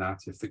escape from that.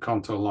 If the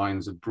contour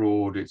lines are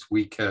broad, it's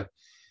weaker.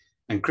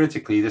 And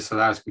critically, this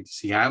allows me to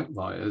see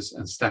outliers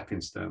and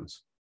stepping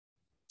stones.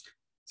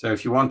 So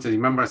if you want to,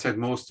 remember I said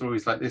more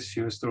stories like this,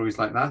 fewer stories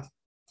like that?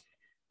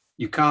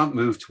 You can't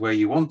move to where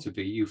you want to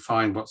be. You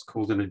find what's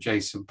called an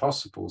adjacent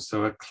possible.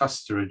 So a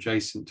cluster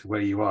adjacent to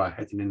where you are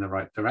heading in the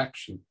right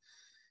direction.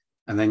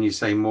 And then you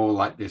say more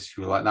like this,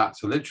 fewer like that.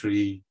 So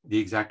literally the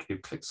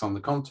executive clicks on the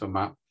contour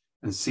map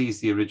and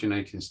sees the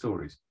originating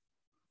stories.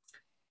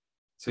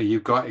 So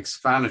you've got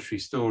explanatory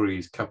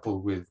stories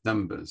coupled with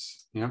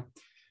numbers, Now,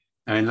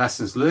 in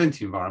lessons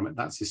learned environment,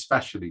 that's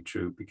especially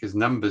true because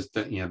numbers,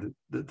 the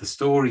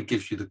story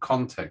gives you the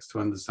context to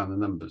understand the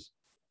numbers.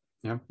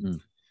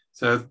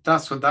 So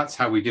that's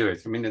how we do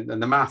it. I mean,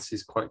 and the maths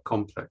is quite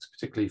complex,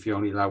 particularly if you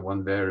only allow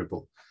one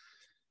variable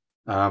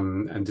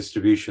and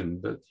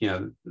distribution. But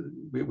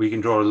we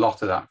can draw a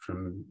lot of that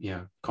from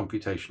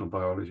computational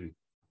biology.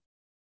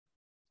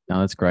 No,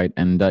 that's great.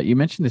 And you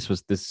mentioned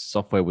this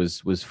software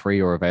was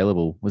free or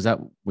available. Was that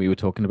we were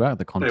talking about,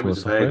 the contour software? It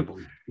was software?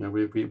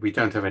 available. We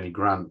don't have any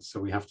grants, so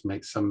we have to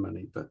make some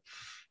money. But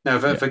now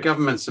for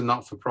governments and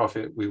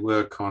not-for-profit, we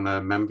work on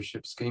a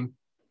membership scheme.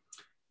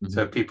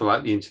 So people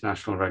like the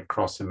International Red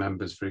Cross are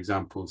members, for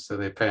example, so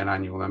they pay an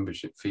annual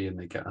membership fee and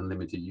they get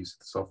unlimited use of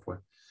the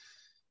software.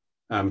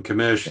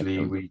 Commercially,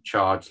 we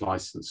charge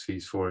license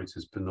fees for it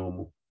as per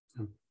normal.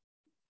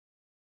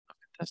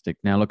 Fantastic.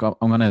 Now, look, I'm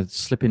going to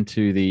slip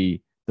into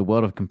the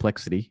world of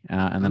complexity,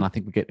 and then I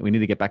think we need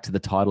to get back to the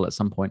title at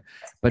some point.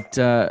 But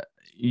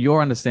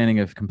your understanding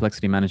of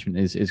complexity management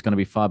is going to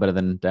be far better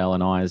than Dale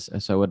and I's.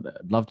 So I'd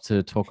love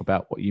to talk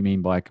about what you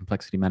mean by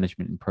complexity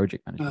management and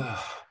project management.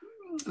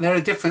 There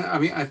are different, I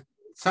mean,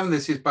 some of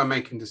this is by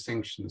making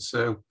distinctions.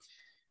 So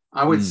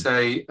I would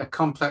say a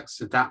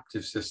complex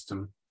adaptive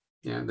system,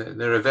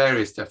 there are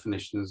various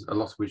definitions, a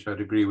lot of which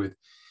I'd agree with.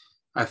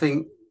 I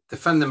think the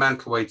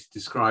fundamental way to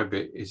describe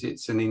it is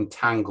it's an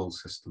entangled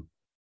system.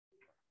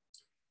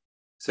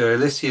 So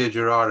Alicia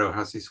Gerardo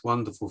has this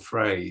wonderful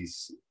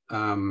phrase,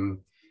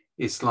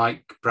 it's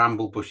like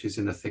bramble bushes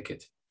in a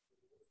thicket.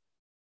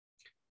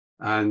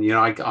 And,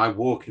 I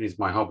walking is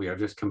my hobby. I've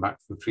just come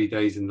back from 3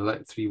 days in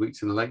the 3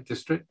 weeks in the Lake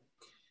District.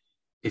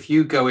 If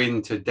you go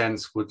into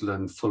dense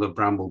woodland full of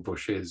bramble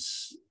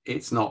bushes,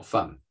 it's not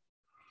fun.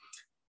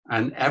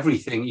 And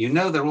everything,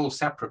 they're all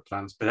separate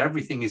plants, but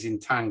everything is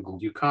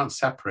entangled. You can't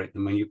separate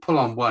them. When you pull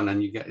on one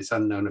and you get this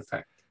unknown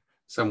effect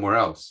somewhere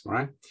else,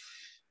 right?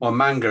 Or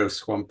mangrove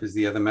swamp is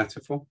the other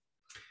metaphor.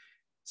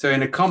 So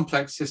in a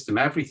complex system,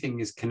 everything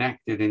is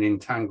connected and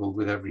entangled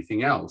with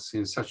everything else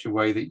in such a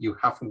way that you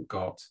haven't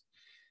got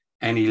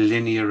any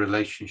linear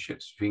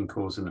relationships between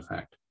cause and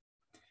effect.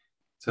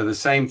 So the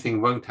same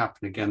thing won't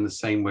happen again the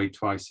same way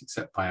twice,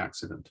 except by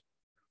accident.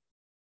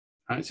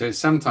 Right? So it's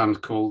sometimes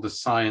called the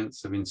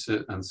science of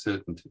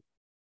uncertainty.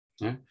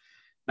 Yeah.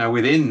 Now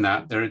within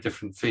that, there are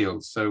different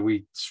fields. So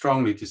we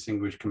strongly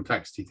distinguish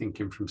complexity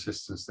thinking from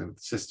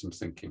systems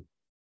thinking.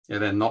 Yeah,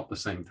 they're not the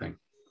same thing.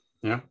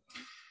 Yeah.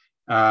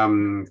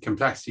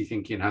 Complexity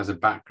thinking has a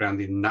background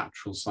in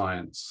natural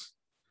science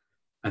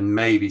and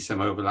maybe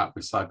some overlap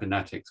with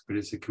cybernetics, but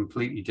it's a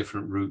completely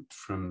different route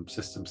from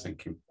systems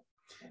thinking,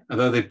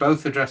 although they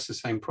both address the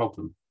same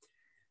problem.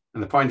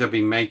 And the point I've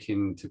been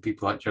making to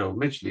people like Gerald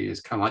Midgley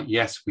is kind of like,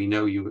 yes, we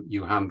know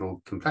you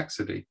handle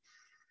complexity,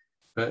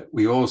 but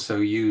we also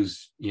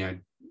use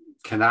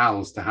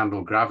canals to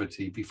handle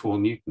gravity before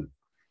Newton.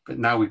 But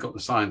now we've got the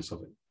science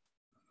of it.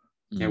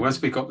 Yeah,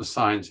 once we've got the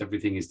science,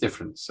 everything is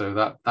different. So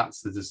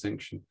that's the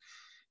distinction.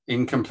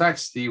 In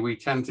complexity, we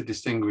tend to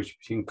distinguish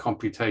between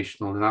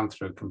computational and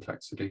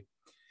anthro-complexity.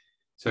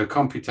 So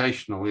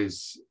computational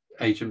is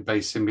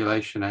agent-based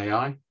simulation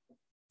AI.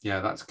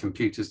 Yeah, that's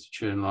computers to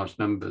churn large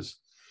numbers.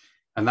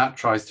 And that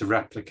tries to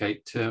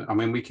replicate,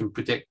 we can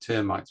predict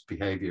termites'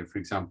 behavior, for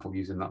example,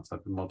 using that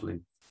type of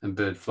modeling and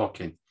bird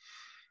flocking.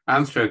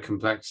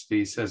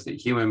 Anthro-complexity says that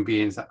human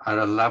beings are at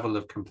a level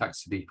of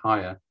complexity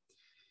higher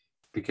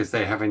because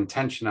they have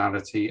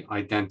intentionality,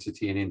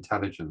 identity, and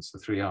intelligence, the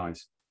 3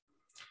 I's.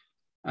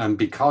 And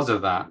because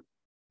of that,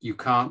 you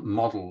can't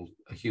model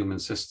a human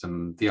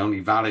system. The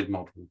only valid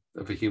model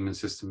of a human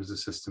system is the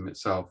system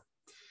itself.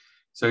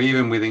 So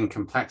even within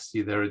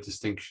complexity, there are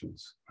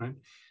distinctions, right?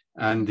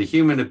 And the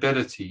human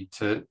ability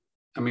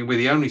we're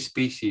the only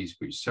species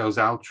which shows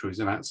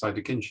altruism outside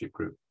the kinship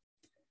group.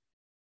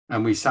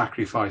 And we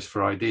sacrifice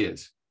for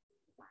ideas.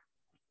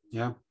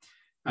 Yeah.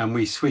 And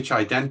we switch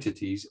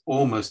identities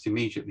almost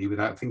immediately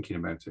without thinking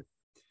about it.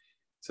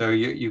 So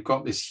you've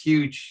got this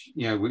huge,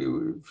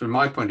 from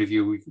my point of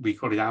view, we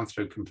call it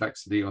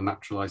anthro-complexity or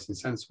naturalizing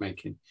sense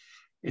making.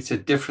 It's a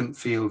different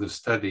field of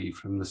study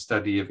from the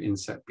study of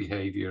insect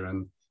behavior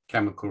and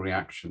chemical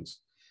reactions.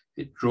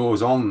 It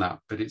draws on that,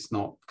 but it's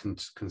not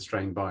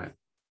constrained by it.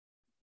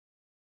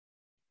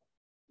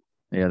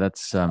 Yeah,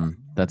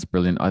 that's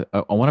brilliant. I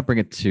want to bring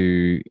it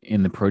to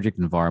in the project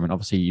environment.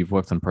 Obviously, you've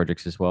worked on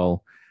projects as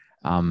well.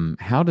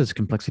 How does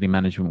complexity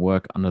management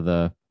work under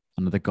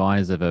the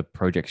guise of a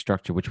project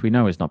structure, which we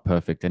know is not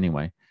perfect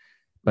anyway?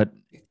 But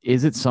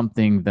is it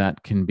something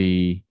that can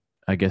be,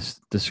 I guess,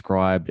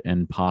 described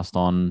and passed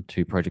on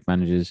to project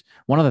managers?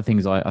 One of the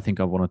things I think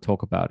I want to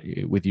talk about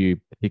with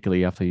you,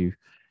 particularly after you've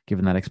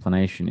given that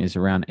explanation, is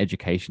around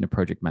education of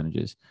project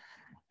managers.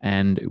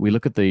 And we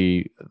look at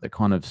the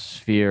kind of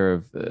sphere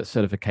of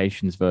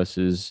certifications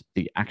versus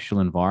the actual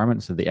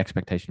environment, so the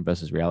expectation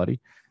versus reality,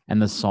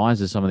 and the size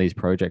of some of these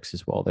projects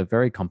as well. They're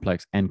very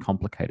complex and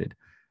complicated.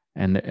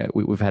 And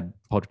we've had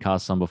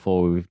podcasts on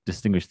before where we've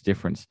distinguished the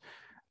difference.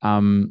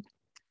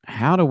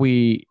 How do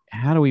we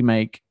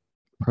make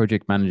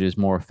project managers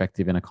more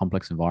effective in a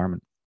complex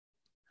environment?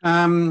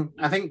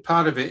 I think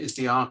part of it is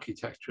the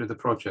architecture of the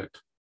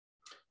project.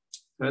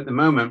 At the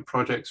moment,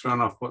 projects run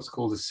off what's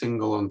called a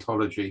single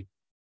ontology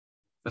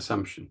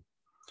assumption.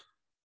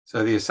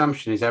 So the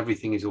assumption is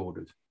everything is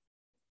ordered.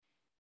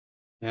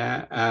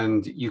 Yeah,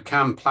 and you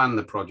can plan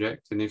the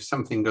project, and if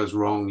something goes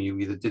wrong, you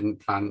either didn't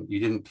plan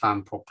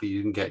properly, you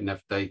didn't get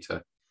enough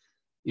data,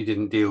 you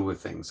didn't deal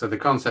with things. So the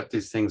concept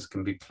is things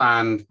can be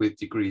planned with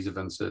degrees of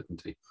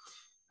uncertainty,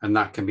 and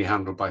that can be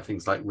handled by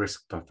things like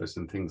risk buffers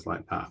and things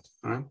like that.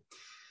 Right?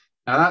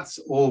 Now that's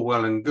all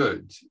well and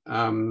good.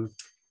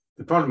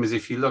 The problem is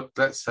if you look,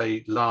 let's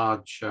say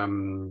large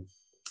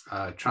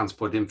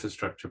transport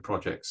infrastructure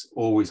projects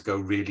always go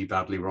really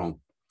badly wrong.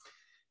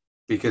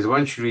 Because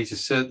once you reach a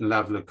certain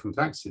level of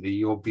complexity,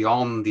 you're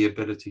beyond the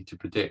ability to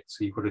predict.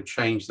 So you've got to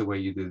change the way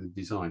you do the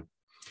design.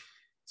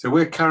 So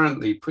we're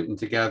currently putting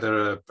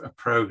together a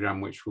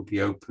program which will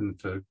be open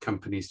for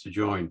companies to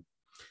join,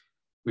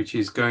 which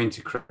is going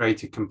to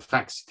create a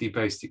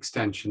complexity-based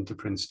extension to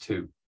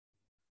Prince2.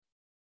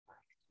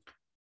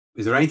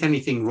 Because there ain't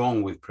anything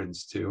wrong with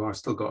Prince2. I've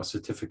still got a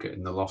certificate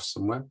in the loft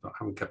somewhere, but I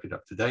haven't kept it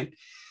up to date.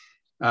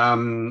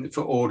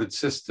 for ordered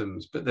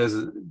systems. But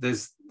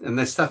there's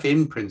stuff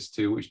in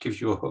Prince2 which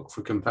gives you a hook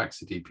for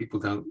complexity. People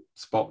don't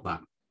spot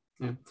that.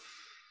 Yeah.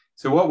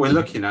 So what we're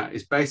looking at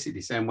is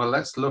basically saying, well,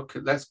 let's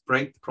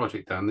break the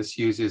project down. This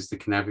uses the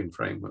Cynefin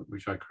framework,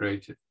 which I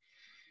created.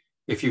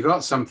 If you've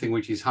got something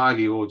which is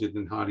highly ordered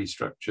and highly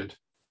structured,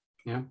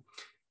 yeah,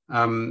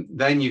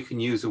 then you can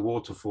use a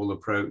waterfall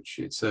approach.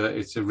 It's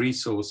a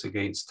resource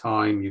against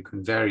time. You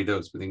can vary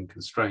those within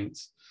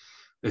constraints.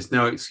 There's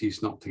no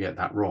excuse not to get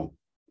that wrong.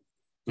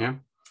 Yeah.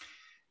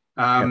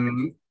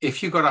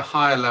 If you've got a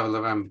higher level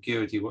of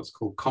ambiguity, what's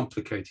called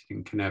complicated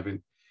in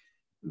Cynefin,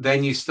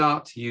 then you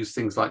start to use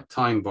things like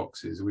time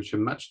boxes, which are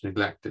much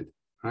neglected,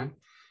 right?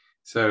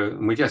 So,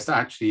 and we're just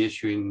actually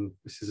issuing,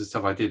 this is the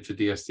stuff I did for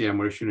DSDM,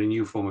 we're issuing a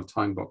new form of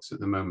time box at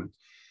the moment.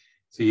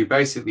 So you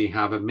basically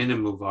have a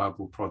minimal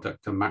viable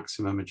product, a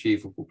maximum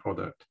achievable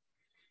product,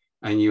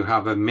 and you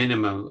have a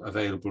minimum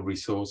available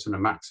resource and a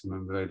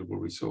maximum available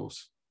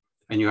resource,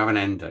 and you have an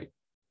end date.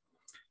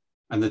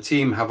 And the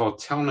team have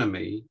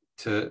autonomy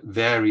to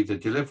vary the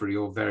delivery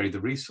or vary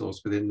the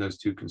resource within those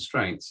two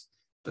constraints,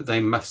 but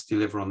they must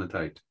deliver on the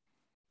date.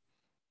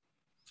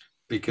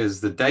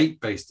 Because the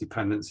date-based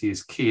dependency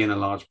is key in a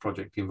large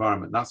project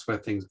environment. That's where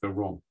things go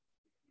wrong.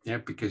 Yeah,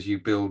 because you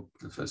build,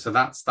 so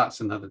that's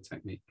another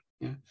technique.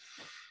 Yeah.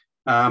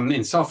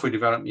 In software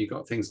development, you've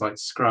got things like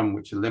Scrum,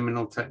 which are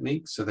liminal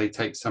techniques. So they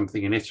take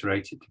something and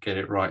iterate it to get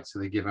it right. So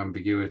they give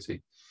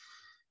ambiguity.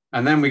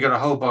 And then we got a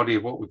whole body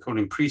of what we're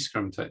calling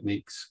pre-Scrum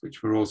techniques,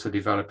 which we're also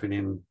developing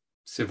in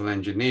civil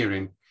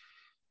engineering,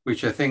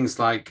 which are things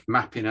like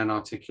mapping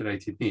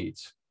unarticulated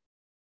needs.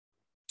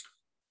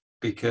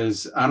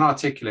 Because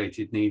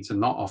unarticulated needs are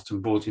not often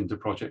brought into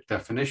project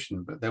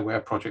definition, but they're where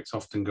projects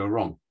often go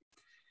wrong.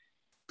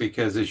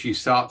 Because as you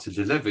start to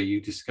deliver, you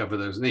discover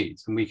those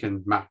needs, and we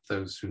can map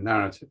those through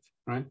narrative,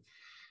 right?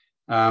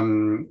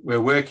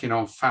 We're working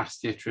on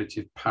fast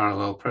iterative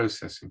parallel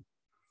processing.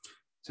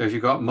 So if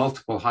you've got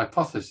multiple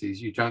hypotheses,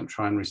 you don't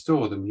try and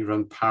restore them, you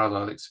run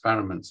parallel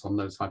experiments on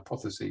those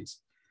hypotheses,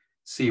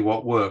 see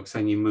what works,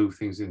 and you move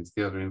things into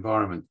the other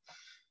environment.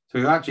 So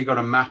we've actually got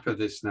a map of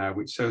this now,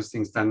 which shows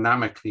things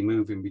dynamically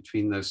moving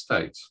between those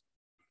states.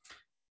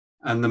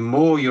 And the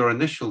more your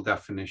initial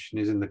definition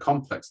is in the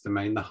complex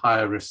domain, the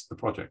higher risk the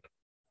project.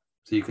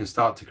 So you can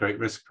start to create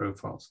risk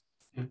profiles.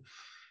 Yeah?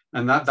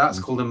 And that's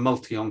called a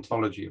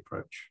multi-ontology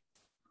approach.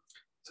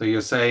 So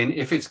you're saying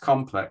if it's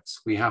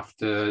complex, we have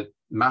to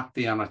map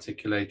the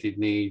unarticulated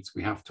needs.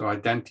 We have to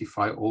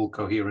identify all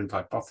coherent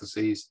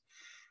hypotheses.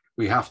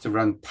 We have to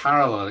run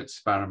parallel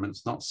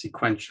experiments, not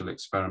sequential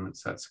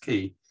experiments. That's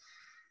key.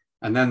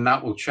 And then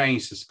that will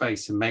change the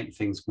space and make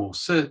things more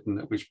certain,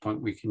 at which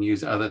point we can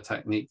use other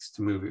techniques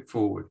to move it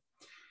forward.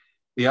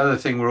 The other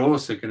thing we're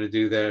also going to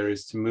do there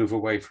is to move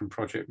away from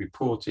project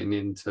reporting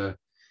into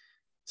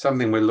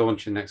something we're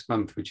launching next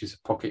month, which is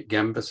a pocket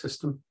Gemba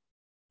system,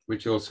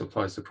 which also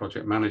applies to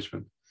project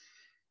management,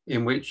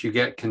 in which you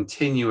get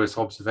continuous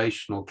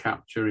observational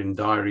capture in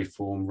diary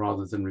form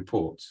rather than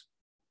reports.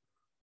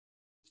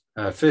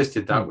 First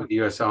did that with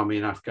the US Army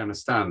in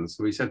Afghanistan.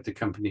 So we said to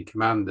company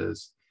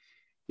commanders,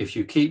 if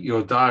you keep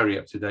your diary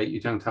up to date, you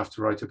don't have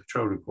to write a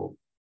patrol report,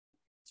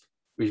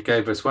 which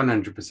gave us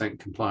 100%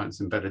 compliance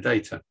and better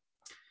data.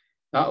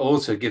 That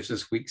also gives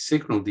us weak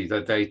signal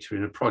data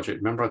in a project.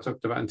 Remember I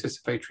talked about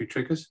anticipatory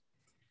triggers?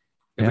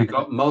 If we've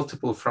got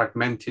multiple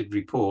fragmented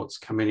reports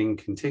coming in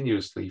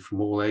continuously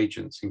from all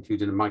agents,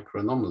 including the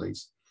micro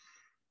anomalies,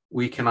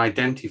 we can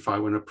identify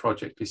when a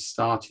project is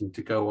starting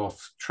to go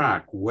off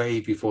track way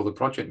before the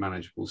project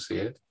manager will see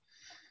it.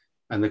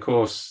 And of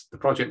course, the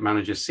project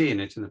manager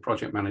seeing it and the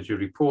project manager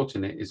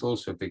reporting it is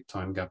also a big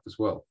time gap as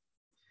well.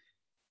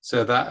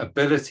 So that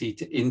ability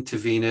to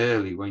intervene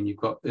early when you've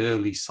got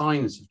early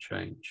signs of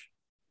change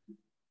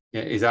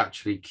is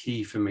actually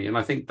key for me. And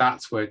I think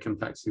that's where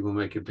complexity will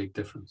make a big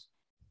difference.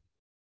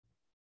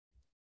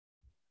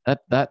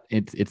 That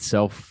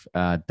itself,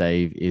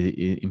 Dave,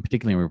 in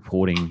particularly in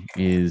reporting,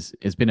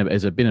 has been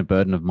a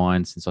burden of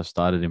mine since I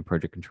started in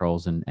project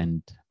controls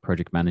and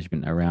project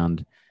management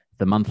around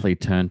the monthly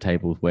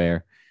turntables,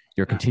 where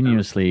you're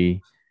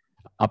continuously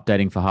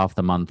updating for half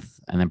the month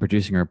and then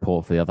producing a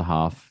report for the other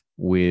half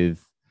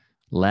with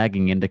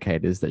lagging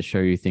indicators that show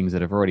you things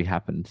that have already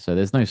happened. So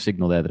there's no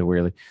signal there that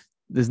really,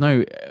 there's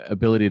no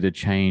ability to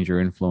change or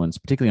influence,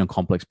 particularly on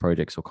complex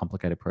projects or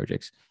complicated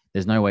projects.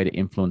 There's no way to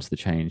influence the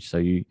change.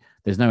 So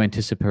there's no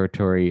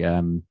anticipatory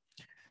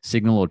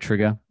signal or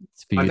trigger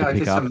for you to pick up. I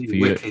did something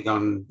wicked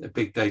on a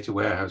big data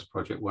warehouse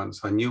project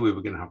once. I knew we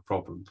were going to have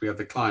problems. We had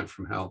the client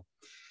from hell.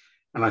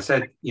 And I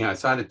said, so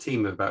I had a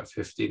team of about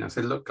 15. I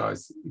said, look,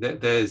 guys,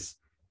 there's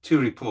two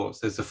reports.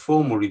 There's a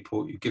formal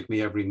report you give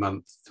me every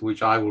month, to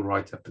which I will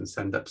write up and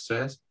send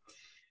upstairs.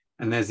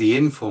 And there's the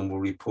informal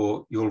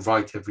report you'll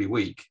write every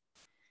week.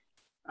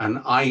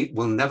 And I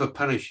will never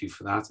punish you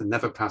for that and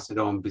never pass it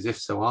on, because if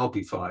so, I'll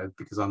be fired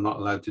because I'm not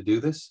allowed to do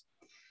this.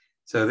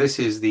 So this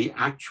is the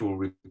actual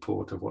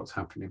report of what's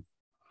happening.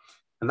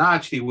 And that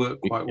actually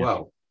worked quite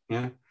well.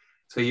 Yeah.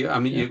 So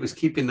it was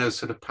keeping those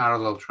sort of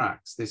parallel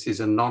tracks. This is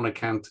a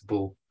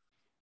non-accountable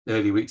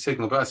early weak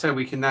signal. But I say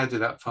we can now do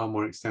that far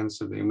more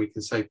extensively, and we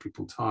can save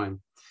people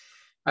time.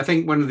 I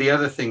think one of the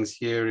other things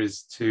here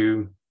is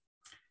to,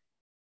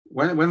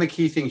 one of the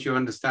key things you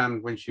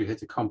understand once you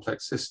hit a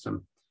complex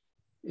system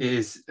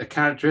is a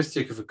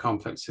characteristic of a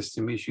complex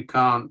system is you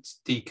can't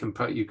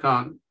decompose, you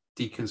can't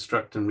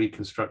deconstruct and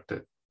reconstruct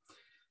it.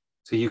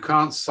 So you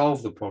can't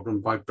solve the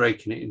problem by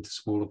breaking it into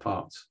smaller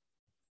parts.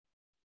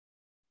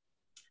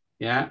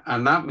 Yeah,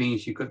 and that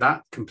means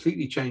that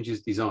completely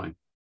changes design.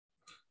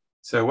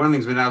 So one of the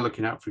things we're now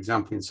looking at, for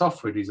example, in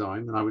software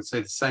design, and I would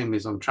say the same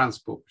is on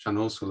transport, which I'm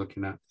also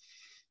looking at,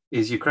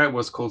 is you create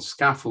what's called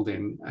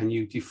scaffolding, and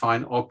you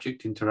define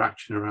object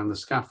interaction around the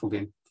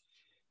scaffolding.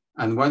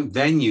 And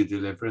then you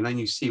deliver, and then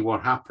you see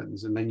what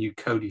happens, and then you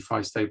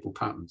codify stable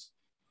patterns.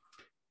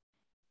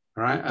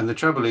 All right. And the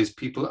trouble is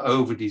people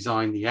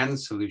over-design the end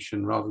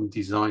solution rather than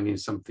designing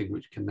something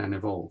which can then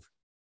evolve.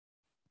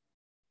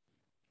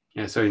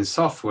 Yeah, so in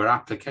software,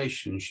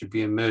 applications should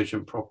be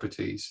emergent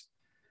properties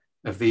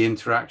of the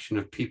interaction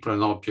of people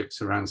and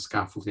objects around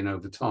scaffolding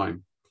over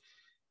time.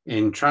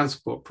 In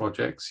transport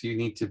projects, you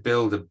need to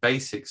build a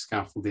basic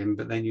scaffolding,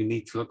 but then you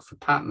need to look for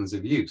patterns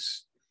of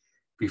use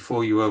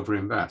before you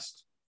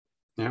overinvest.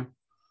 Yeah.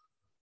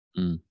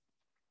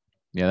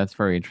 Yeah, that's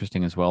very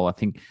interesting as well. I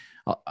think,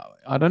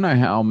 I don't know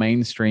how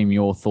mainstream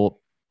your thought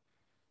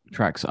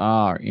tracks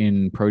are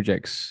in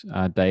projects,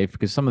 Dave,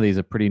 because some of these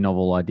are pretty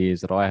novel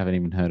ideas that I haven't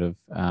even heard of.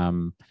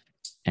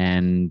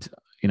 And,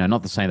 you know,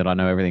 not to say that I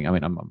know everything. I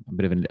mean, I'm a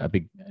bit of a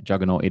big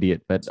juggernaut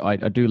idiot, but I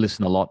do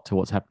listen a lot to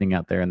what's happening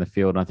out there in the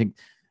field. And I think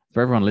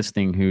for everyone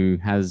listening who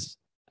has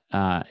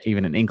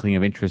even an inkling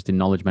of interest in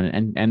knowledge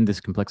management and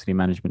this complexity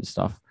management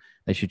stuff,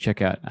 they should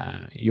check out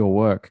your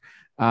work.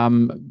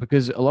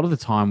 Because a lot of the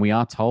time we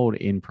are told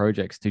in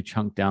projects to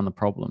chunk down the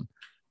problem.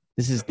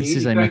 This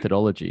is a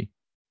methodology.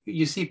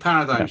 You see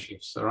paradigm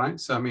shifts, all right?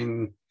 So, I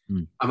mean,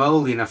 I'm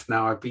old enough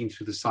now. I've been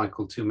through the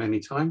cycle too many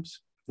times.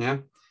 Yeah.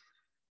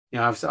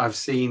 Yeah, I've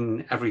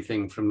seen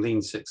everything from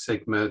Lean Six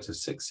Sigma to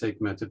Six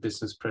Sigma to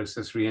business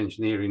process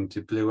reengineering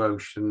to Blue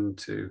Ocean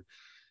to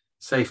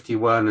Safety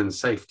 1 and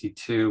Safety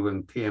 2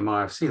 and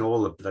PMI. I've seen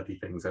all the bloody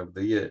things over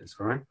the years,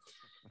 all right?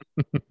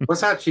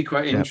 What's actually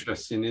quite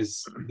interesting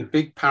is the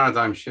big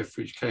paradigm shift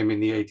which came in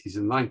the 80s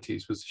and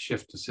 90s was the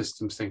shift to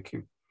systems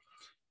thinking,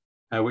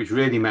 which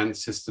really meant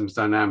systems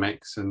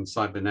dynamics and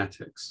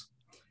cybernetics.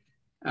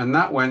 And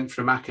that went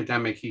from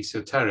academic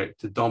esoteric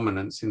to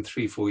dominance in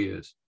 3-4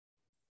 years.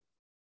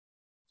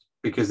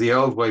 Because the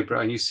old way,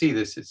 and you see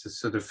this, it's a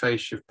sort of phase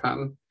shift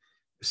pattern.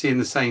 We're seeing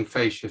the same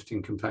phase shift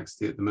in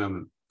complexity at the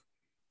moment,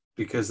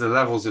 because the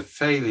levels of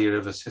failure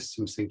of a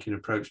systems thinking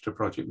approach to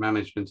project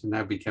management are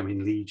now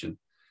becoming legion.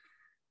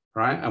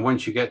 Right? And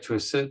once you get to a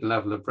certain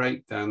level of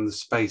breakdown, the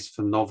space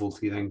for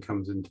novelty then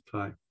comes into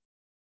play.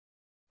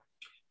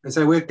 And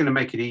so we're going to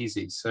make it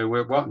easy. So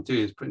what I'm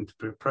doing is putting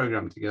a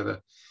program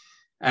together.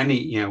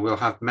 We'll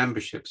have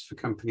memberships for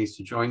companies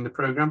to join the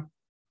program.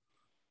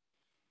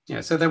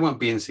 Yeah, so they won't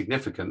be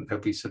insignificant.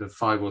 There'll be sort of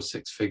 5 or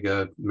 6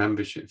 figure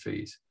membership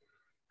fees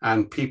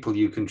and people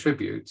you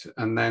contribute.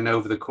 And then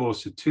over the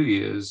course of 2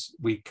 years,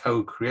 we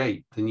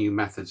co-create the new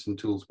methods and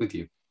tools with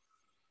you.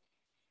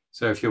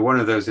 So if you're one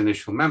of those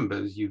initial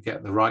members, you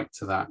get the right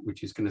to that,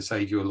 which is going to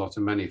save you a lot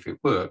of money if it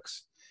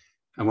works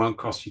and won't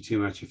cost you too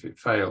much if it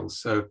fails.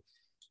 So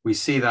we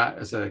see that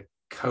as a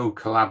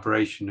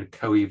co-collaboration, a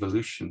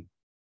co-evolution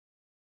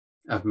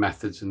of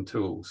methods and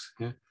tools.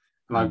 Yeah?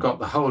 And I've got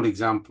the whole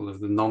example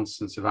of the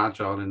nonsense of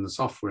agile in the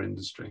software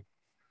industry,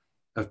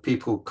 of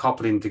people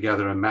coupling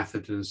together a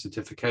method and a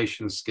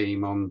certification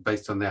scheme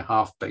based on their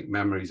half-baked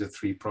memories of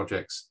 3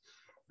 projects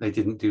they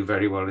didn't do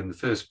very well in the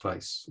first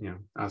place,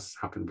 as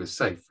happened with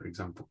SAFE, for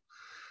example.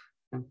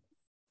 Yeah.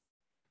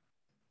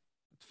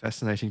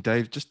 Fascinating,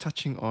 Dave. Just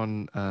touching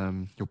on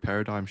your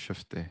paradigm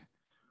shift there.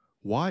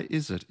 Why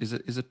is it? Is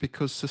it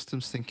because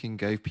systems thinking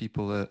gave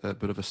people a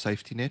bit of a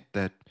safety net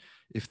that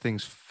if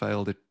things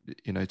failed,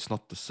 it's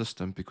not the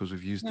system because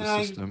we've used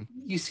the system?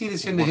 You see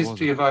this in the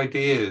history of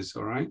ideas,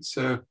 all right?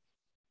 So,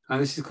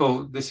 and this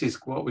is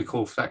what we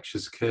call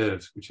Flexier's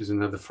curves, which is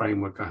another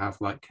framework I have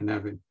like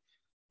Cynefin,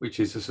 which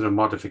is a sort of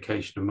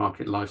modification of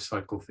market life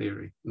cycle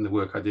theory and the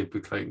work I did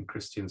with Clayton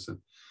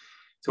Christensen.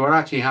 So what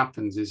actually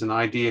happens is an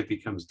idea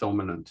becomes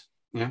dominant.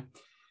 Yeah.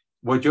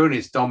 Well, during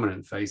its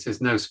dominant phase,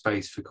 there's no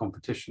space for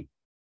competition.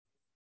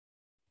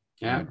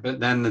 Yeah. But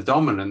then the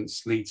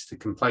dominance leads to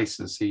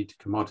complacency, to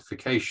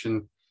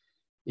commodification.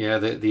 Yeah.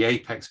 The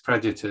apex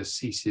predator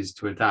ceases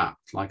to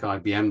adapt, like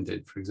IBM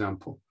did, for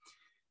example.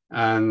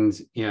 And,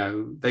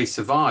 they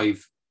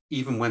survive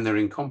even when they're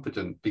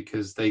incompetent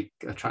because they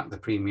attract the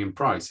premium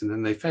price, and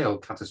then they fail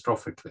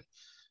catastrophically.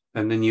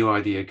 And the new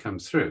idea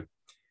comes through.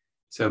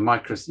 So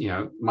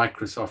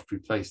Microsoft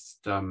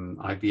replaced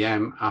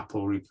IBM,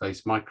 Apple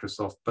replaced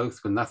Microsoft,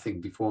 both were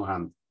nothing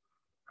beforehand.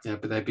 Yeah,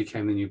 but they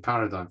became the new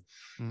paradigm.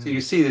 So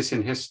you see this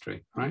in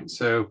history, right?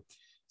 So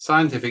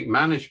scientific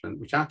management,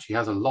 which actually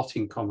has a lot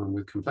in common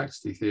with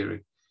complexity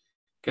theory,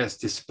 gets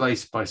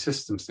displaced by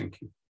systems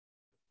thinking.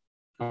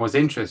 And what's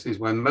interesting is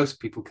when most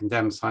people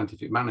condemn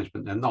scientific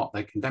management, they're not.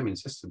 They're condemning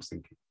systems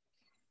thinking.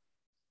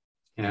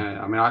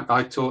 Yeah, I mean,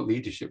 I taught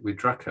leadership with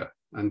Drucker,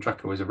 and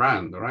Drucker was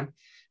around, all right?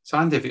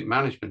 Scientific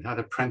management had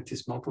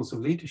apprentice models of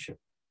leadership.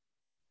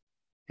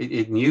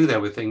 It knew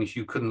there were things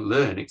you couldn't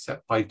learn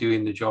except by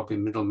doing the job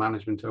in middle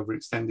management over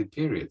extended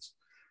periods.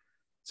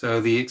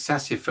 So the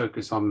excessive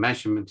focus on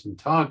measurement and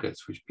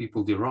targets, which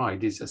people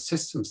deride, is a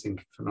systems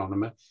thinking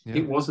phenomenon. Yeah.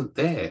 It wasn't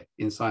there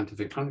in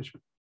scientific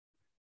management.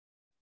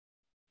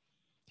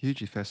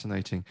 Hugely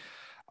fascinating.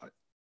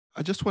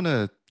 I just want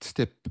to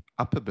step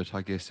up a bit,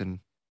 I guess, and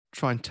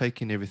try and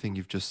take in everything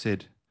you've just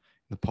said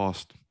in the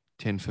past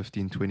 10,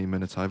 15, 20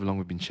 minutes, however long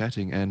we've been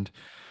chatting, and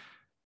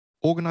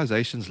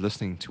organizations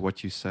listening to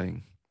what you're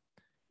saying.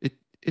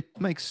 It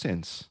makes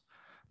sense,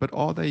 but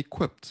are they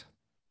equipped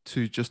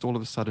to just all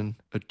of a sudden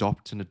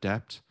adopt and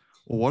adapt?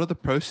 Or what are the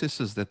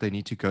processes that they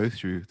need to go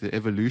through, the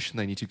evolution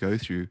they need to go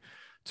through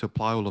to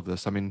apply all of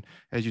this? I mean,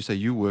 as you say,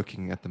 you're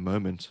working at the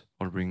moment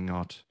on bringing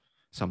out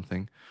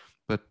something,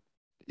 but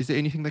is there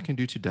anything they can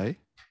do today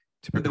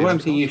to prepare The one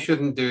themselves? thing you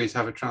shouldn't do is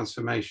have a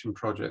transformation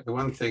project. The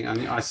one thing,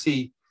 and I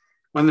see,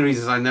 one of the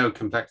reasons I know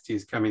complexity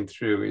is coming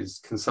through is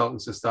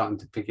consultants are starting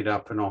to pick it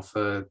up and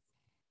offer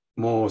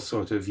more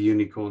sort of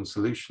unicorn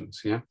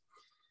solutions, yeah?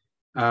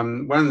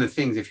 One of the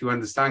things, if you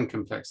understand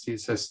complexity,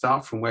 it says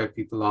start from where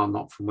people are,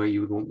 not from where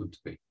you would want them to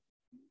be.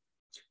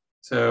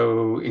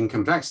 So in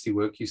complexity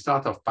work, you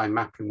start off by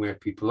mapping where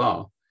people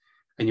are,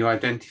 and you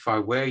identify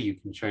where you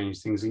can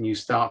change things, and you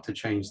start to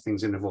change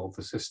things and evolve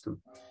the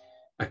system.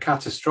 A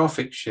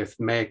catastrophic shift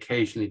may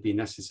occasionally be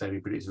necessary,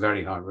 but it's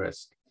very high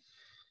risk.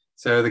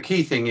 So the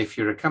key thing, if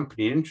you're a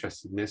company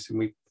interested in this, and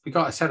we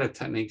got a set of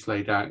techniques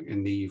laid out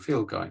in the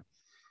field guide.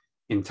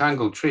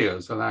 Entangled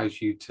trios allows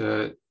you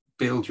to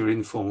build your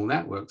informal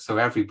network so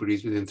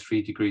everybody's within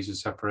 3 degrees of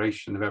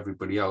separation of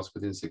everybody else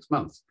within 6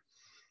 months.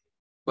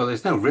 Well,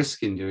 there's no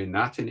risk in doing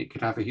that, and it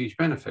could have a huge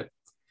benefit.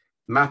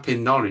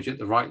 Mapping knowledge at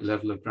the right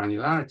level of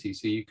granularity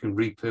so you can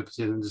repurpose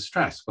it under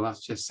stress. Well,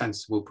 that's just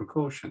sensible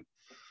precaution.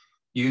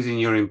 Using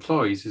your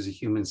employees as a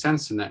human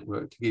sensor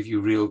network to give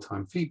you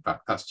real-time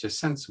feedback, that's just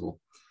sensible.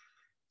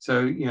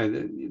 So, you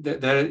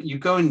know, you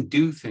go and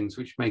do things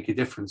which make a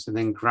difference and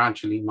then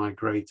gradually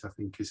migrate, I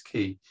think, is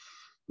key.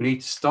 We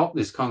need to stop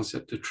this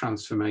concept of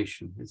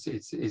transformation.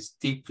 It's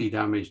deeply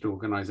damaged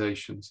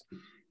organizations.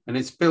 And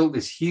it's built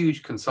this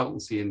huge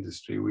consultancy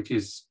industry, which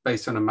is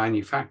based on a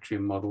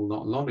manufacturing model,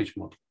 not a knowledge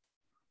model.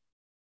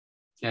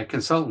 Yeah,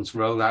 consultants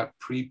roll out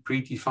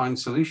predefined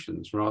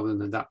solutions rather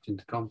than adapting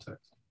to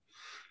context.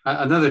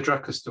 Another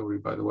Drucker story,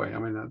 by the way. I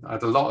mean, I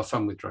had a lot of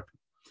fun with Drucker.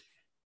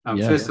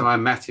 First time I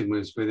met him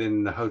was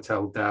within the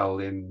Hotel Del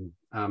in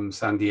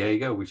San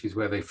Diego, which is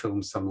where they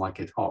filmed Some Like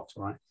It Hot,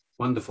 right?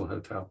 Wonderful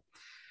hotel.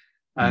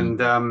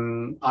 And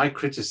I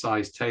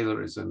criticized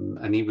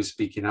Taylorism, and he was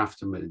speaking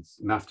after me,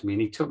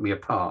 and he took me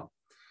apart.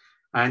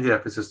 I ended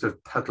up as just a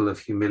puddle of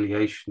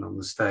humiliation on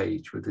the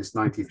stage with this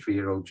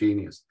 93-year-old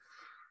genius.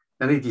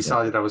 Then he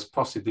decided I was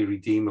possibly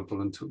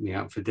redeemable and took me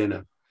out for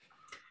dinner.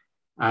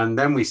 And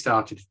then we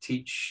started to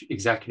teach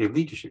executive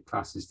leadership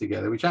classes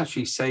together, which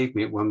actually saved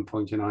me at one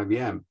point in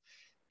IBM,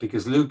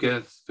 because Lou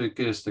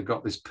Gerstner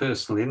got this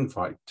personal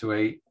invite to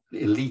an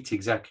elite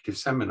executive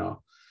seminar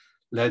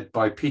led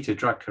by Peter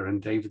Drucker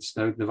and David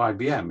Snowden of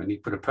IBM. And he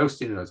put a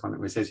Post-it note on it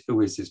where it says,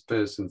 "Who is this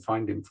person?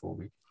 Find him for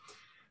me."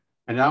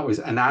 And that was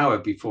an hour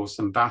before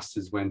some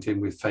bastards went in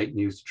with fake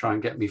news to try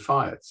and get me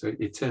fired. So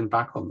it turned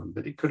back on them,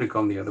 but it could have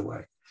gone the other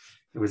way.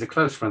 It was a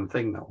close run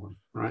thing, that one,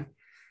 right?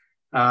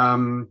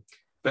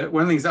 But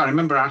one of the things I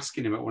remember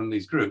asking him at one of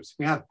these groups,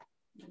 we had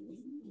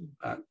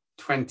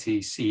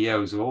 20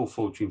 CEOs of all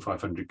Fortune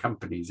 500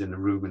 companies in a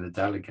room in a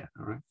delegate,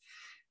 all right?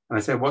 And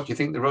I said, "What do you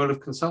think the role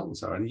of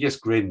consultants are?" And he just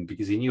grinned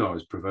because he knew I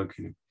was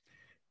provoking him.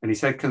 And he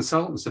said,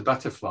 "Consultants are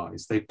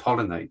butterflies. They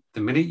pollinate.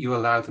 The minute you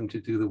allow them to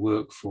do the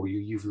work for you,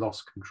 you've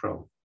lost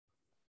control."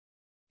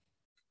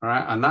 All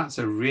right. And that's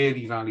a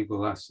really valuable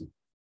lesson.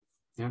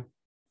 Yeah.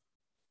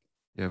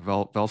 Yeah,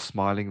 Val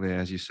smiling there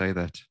as you say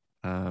that.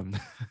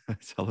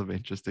 It's hell of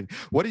interesting.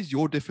 What is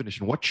your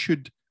definition? What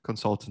should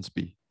consultants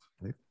be?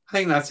 I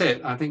think that's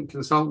it. I think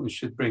consultants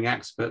should bring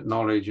expert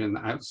knowledge and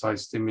outside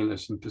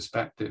stimulus and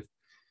perspective.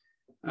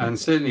 And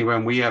certainly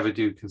when we ever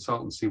do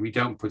consultancy, we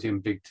don't put in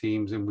big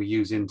teams, and we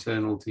use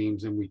internal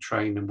teams, and we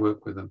train and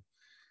work with them.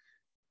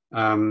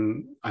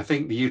 I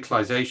think the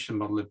utilization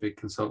model of big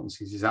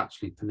consultancies is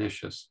actually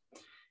pernicious.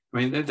 I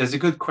mean, there's a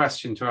good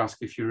question to ask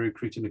if you're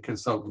recruiting a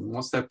consultant.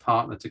 What's their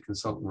partner to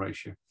consultant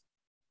ratio?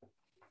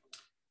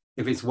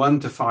 If it's 1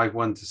 to 5,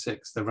 1 to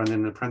 6, they're running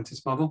an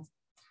apprentice model.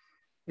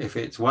 If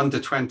it's 1 to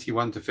 20,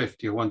 1 to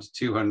 50, or 1 to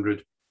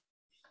 200,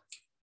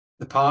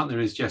 the partner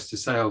is just a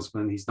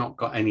salesman. He's not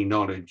got any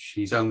knowledge.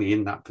 He's only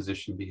in that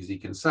position because he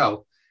can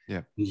sell.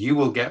 Yeah. You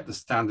will get the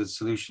standard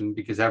solution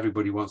because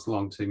everybody wants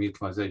long-term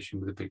utilization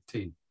with a big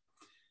team.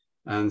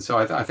 And so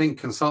I think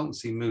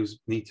consultancy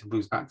need to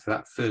move back to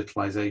that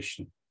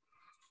fertilization.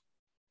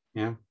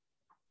 Yeah.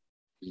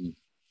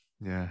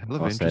 Yeah.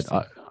 Well said.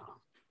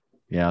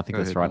 I think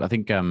that's right. I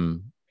think,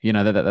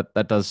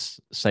 that does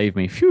save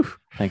me. Phew.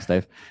 Thanks,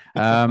 Dave.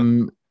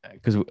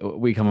 because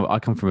I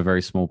come from a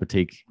very small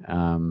boutique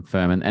firm,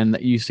 and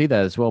you see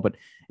that as well, but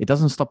it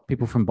doesn't stop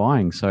people from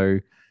buying. So,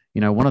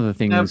 one of the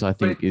things I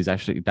think is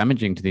actually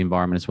damaging to the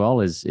environment as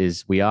well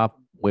is we're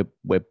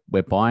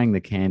buying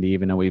the candy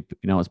even though we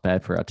it's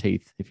bad for our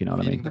teeth, if you know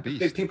what I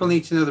mean. People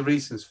need to know the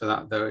reasons for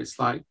that, though. It's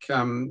like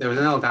there was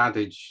an old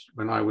adage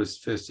when I was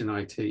first in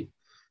IT: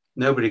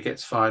 nobody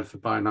gets fired for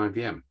buying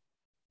IBM.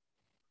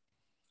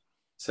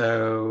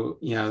 So,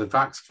 the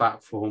VAX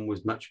platform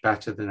was much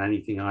better than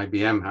anything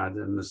IBM had.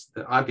 And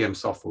the IBM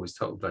software was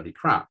total bloody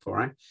crap, all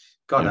right?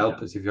 God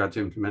help us if you had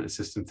to implement a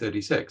System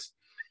 36.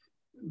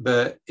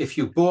 But if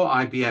you bought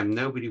IBM,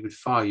 nobody would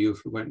fire you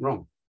if it went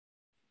wrong.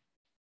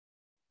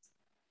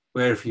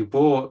 Where if you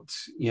bought,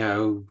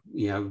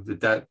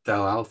 the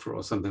Dell Alpha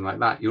or something like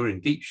that, you're in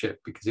deep shit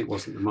because it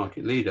wasn't the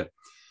market leader.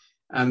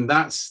 And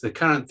that's the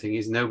current thing,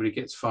 is nobody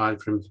gets fired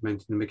for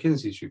implementing the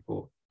McKinsey's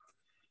report.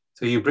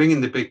 So you bring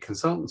in the big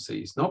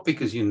consultancies, not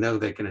because you know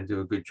they're going to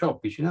do a good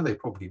job, because you know they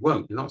probably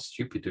won't. You're not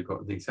stupid to go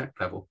at the exec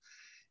level,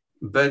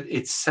 but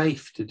it's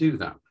safe to do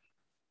that.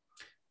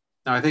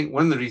 Now, I think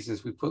one of the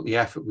reasons we put the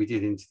effort we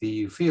did into the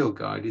EU field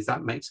guide is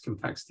that makes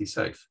complexity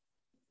safe.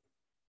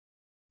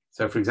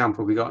 So, for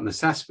example, we got an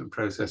assessment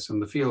process from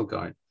the field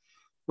guide.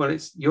 Well,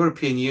 it's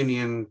European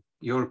Union,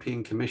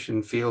 European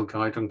Commission field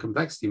guide on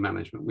complexity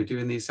management. We're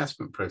doing the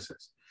assessment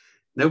process.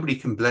 Nobody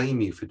can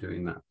blame you for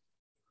doing that.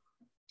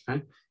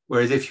 Okay?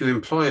 Whereas if you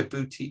employ a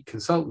boutique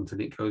consultant and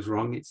it goes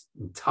wrong, it's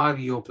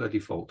entirely your bloody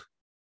fault.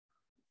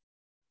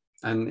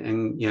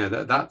 And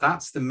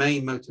that's the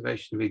main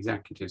motivation of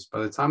executives.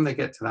 By the time they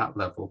get to that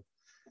level,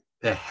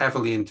 they're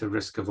heavily into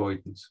risk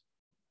avoidance.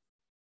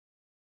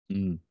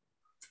 Mm.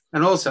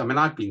 And also,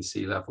 I've been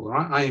C-level,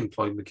 right? I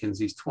employed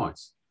McKinsey's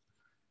twice.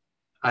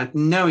 I had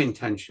no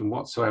intention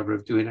whatsoever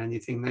of doing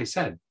anything they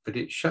said, but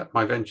it shut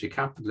my venture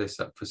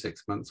capitalists up for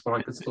 6 months while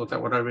I could sort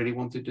out what I really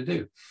wanted to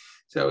do.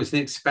 So it was an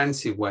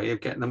expensive way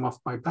of getting them off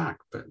my back,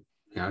 but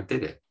I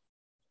did it.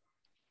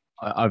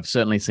 I've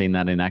certainly seen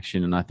that in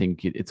action, and I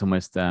think it's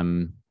almost a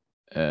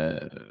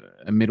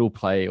middle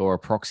play or a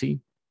proxy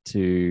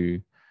to,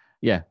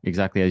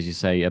 exactly as you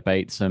say,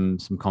 abate some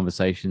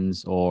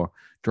conversations or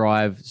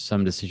drive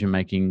some decision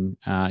making.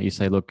 You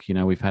say, look,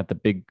 we've had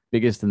the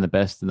biggest and the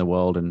best in the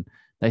world, and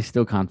they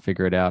still can't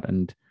figure it out,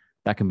 and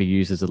that can be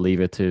used as a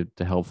lever to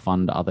help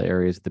fund other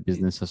areas of the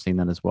business. I've seen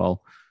that as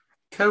well.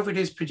 COVID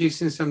is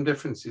producing some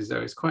differences,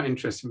 though. It's quite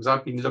interesting because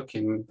I've been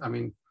looking.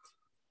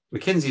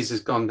 McKinsey's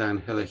has gone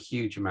downhill a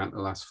huge amount the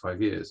last 5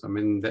 years.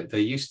 They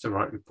used to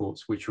write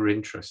reports which were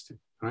interesting,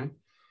 right?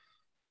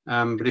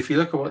 But if you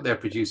look at what they're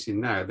producing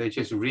now, they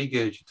just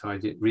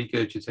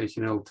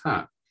regurgitating old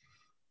tat.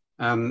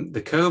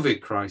 The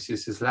COVID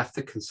crisis has left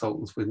the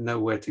consultants with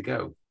nowhere to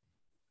go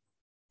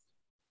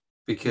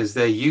because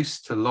they're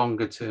used to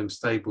longer term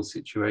stable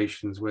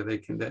situations where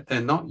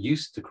they're not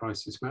used to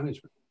crisis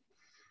management.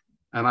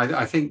 And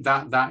I think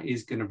that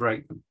is going to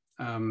break them.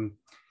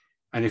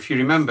 And if you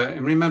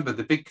remember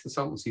the big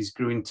consultancies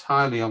grew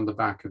entirely on the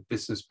back of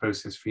business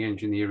process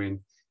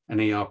re-engineering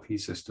and ERP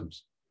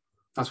systems.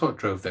 That's what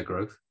drove their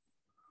growth.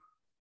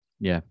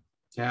 Yeah.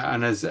 Yeah.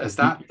 And as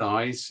that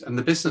dies, and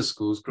the business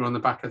schools grew on the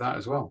back of that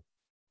as well.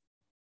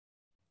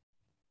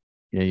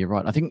 Yeah, you're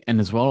right. I think, and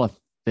as well,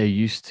 they're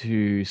used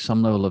to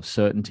some level of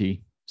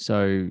certainty.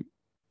 So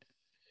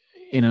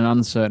in an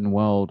uncertain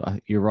world,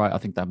 you're right. I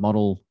think that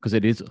model, because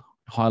it is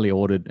highly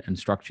ordered and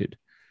structured,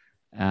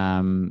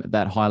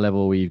 that high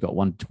level where you've got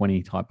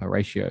 1-20 type of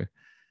ratio,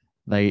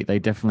 they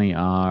definitely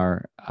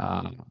are,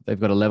 they've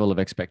got a level of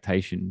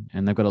expectation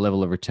and they've got a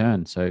level of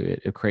return. So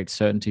it creates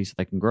certainty so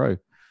they can grow.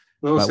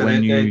 Well, also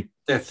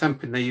they're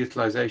thumping their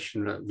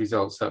utilization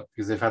results up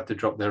because they've had to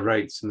drop their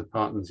rates and the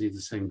partners use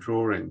the same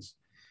drawings.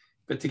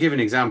 But to give an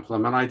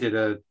example, I did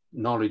a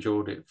knowledge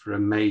audit for a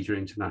major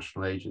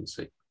international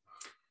agency.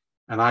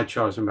 And I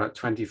charged them about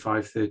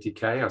 25,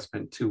 30K. I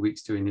spent 2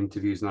 weeks doing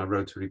interviews and I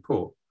wrote a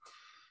report.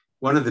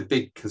 One of the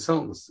big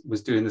consultants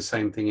was doing the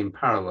same thing in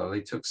parallel.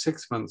 They took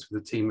 6 months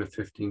with a team of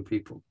 15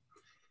 people.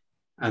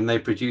 And they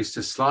produced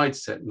a slide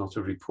set, not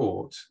a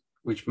report,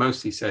 which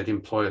mostly said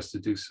employ us to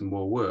do some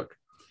more work.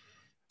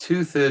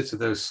 2/3 of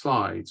those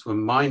slides were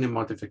minor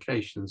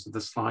modifications of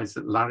the slides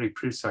that Larry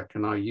Prusak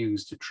and I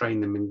used to train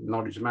them in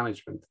knowledge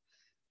management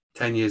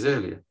 10 years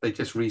earlier. They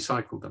just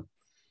recycled them.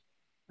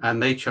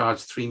 And they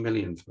charged 3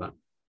 million for that.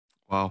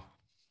 Wow.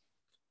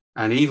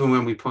 And even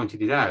when we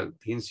pointed it out,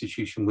 the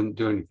institution wouldn't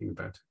do anything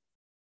about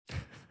it.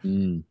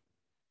 Mm.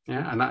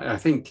 Yeah, and I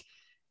think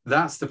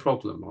that's the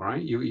problem, all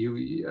right?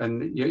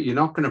 You're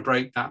not going to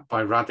break that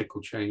by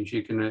radical change.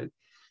 You're going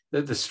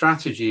to, the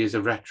strategy is a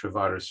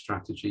retrovirus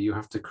strategy. You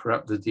have to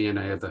corrupt the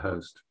DNA of the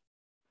host.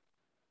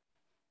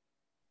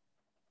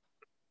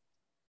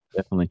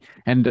 Definitely.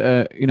 And,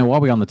 while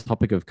we're on the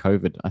topic of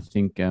COVID, I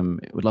think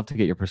we'd love to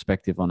get your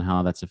perspective on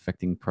how that's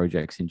affecting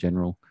projects in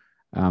general.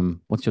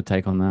 What's your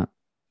take on that?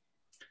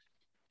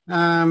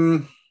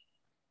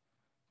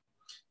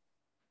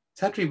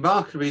 It's had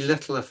remarkably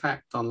little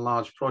effect on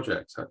large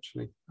projects,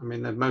 actually.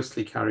 They've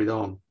mostly carried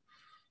on.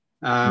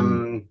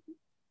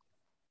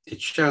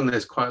 It's shown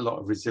there's quite a lot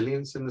of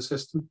resilience in the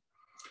system.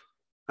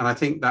 And I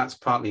think that's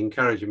partly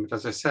encouraging, but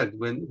as I said,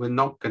 we're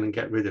not going to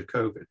get rid of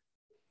COVID.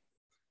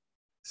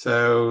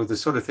 So the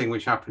sort of thing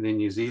which happened in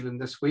New Zealand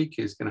this week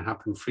is going to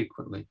happen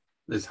frequently.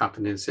 This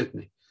happened in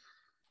Sydney.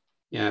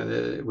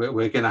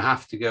 We're going to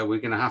have to go, we're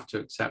going to have to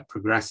accept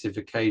progressive,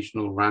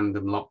 occasional,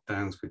 random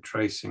lockdowns with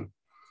tracing.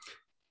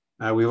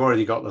 We've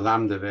already got the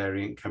Lambda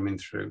variant coming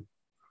through.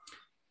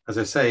 As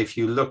I say, if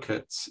you look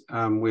at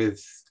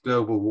with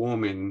global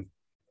warming,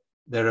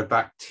 there are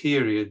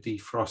bacteria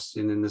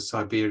defrosting in the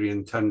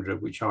Siberian tundra,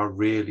 which are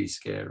really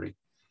scary,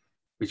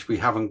 which we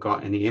haven't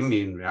got any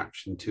immune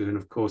reaction to. And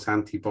of course,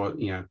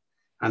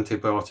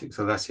 antibiotics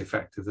are less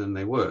effective than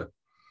they were.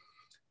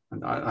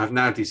 And I've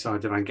now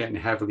decided I'm getting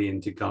heavily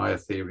into Gaia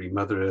theory.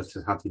 Mother Earth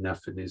has had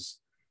enough and is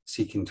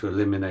seeking to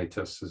eliminate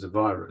us as a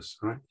virus,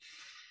 right?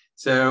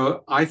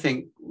 So I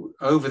think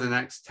over the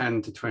next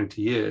 10 to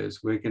 20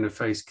 years, we're going to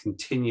face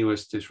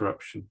continuous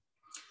disruption.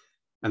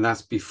 And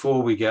that's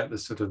before we get the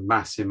sort of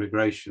mass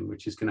immigration,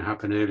 which is going to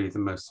happen earlier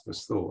than most of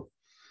us thought.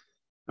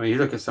 I mean, you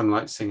look at something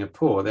like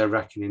Singapore, they're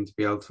reckoning to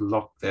be able to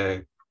lock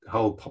their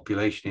whole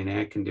population in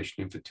air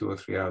conditioning for 2 or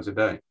 3 hours a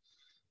day.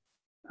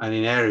 And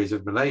in areas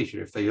of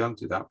Malaysia, if they don't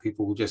do that,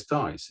 people will just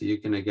die. So you're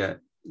going to get,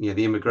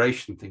 the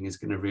immigration thing is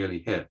going to really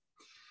hit.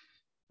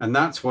 And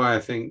that's why I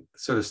think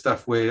sort of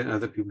stuff where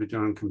other people are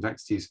doing on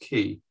complexity is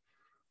key,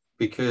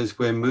 because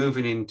we're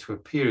moving into a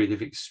period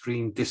of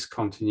extreme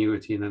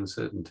discontinuity and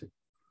uncertainty.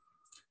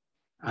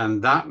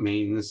 And that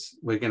means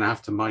we're going to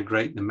have to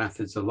migrate the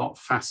methods a lot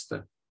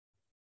faster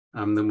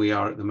than we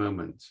are at the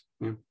moment.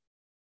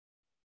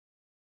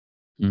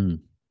 Yeah.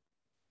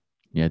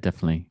 Yeah,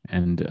 definitely.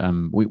 And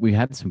we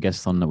had some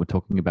guests on that were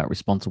talking about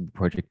responsible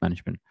project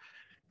management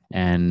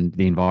and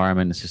the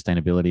environment and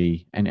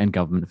sustainability and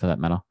government for that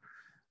matter.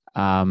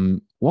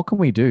 What can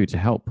we do to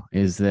help?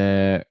 Is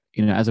there,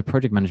 as a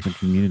project management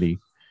community,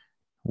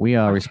 we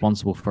are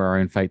responsible for our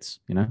own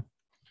fates,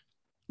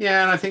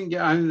 Yeah, and I think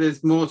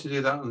there's more to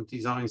do that on the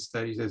design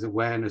stage. There's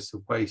awareness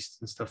of waste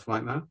and stuff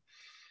like that.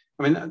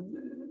 I mean,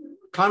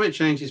 climate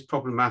change is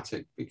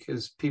problematic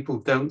because people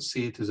don't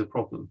see it as a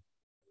problem.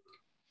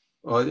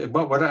 Or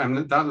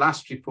that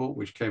last report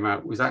which came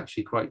out was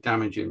actually quite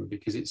damaging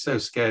because it so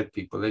scared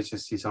people they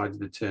just decided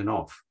to turn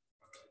off.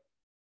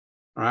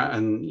 Right,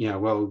 and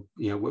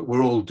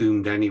we're all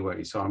doomed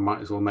anyway, so I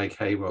might as well make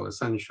hay while the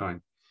sun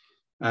shines.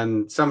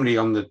 And somebody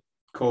on the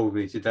call with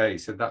me today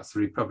said that's the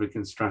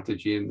Republican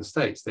strategy in the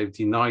States. They've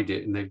denied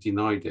it and they've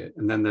denied it,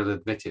 and then they'll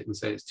admit it and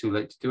say it's too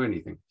late to do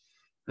anything,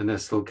 and they'll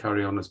still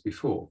carry on as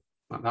before.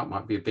 That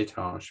might be a bit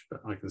harsh,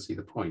 but I can see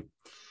the point.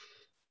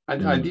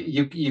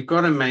 You've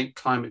got to make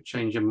climate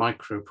change a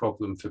micro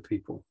problem for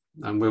people,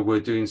 and we're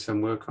doing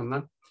some work on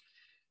that.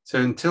 So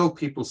until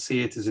people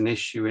see it as an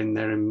issue in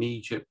their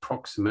immediate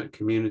proximate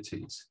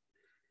communities,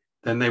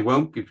 then they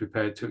won't be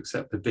prepared to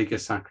accept the bigger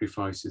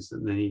sacrifices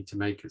that they need to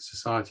make at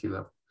society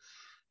level.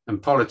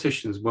 And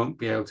politicians won't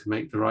be able to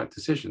make the right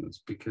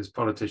decisions because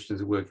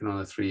politicians are working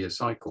on a 3-year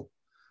cycle.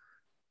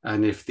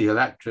 And if the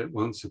electorate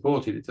won't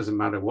support it, it doesn't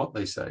matter what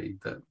they say,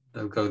 that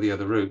they'll go the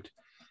other route.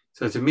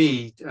 So to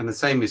me, and the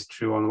same is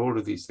true on all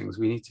of these things,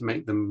 we need to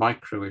make them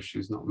micro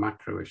issues, not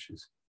macro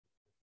issues.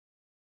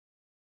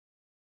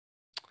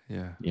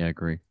 Yeah, I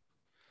agree.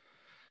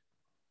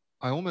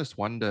 I almost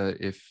wonder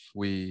if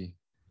we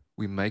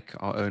make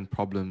our own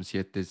problems,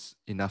 yet there's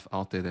enough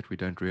out there that we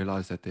don't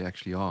realize that they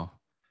actually are.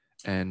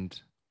 And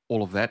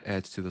all of that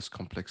adds to this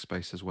complex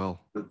space as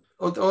well.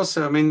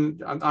 Also, I mean,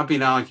 I've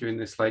been arguing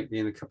this lately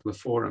in a couple of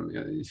forums.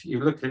 If you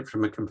look at it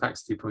from a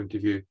complexity point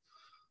of view,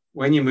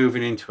 when you're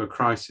moving into a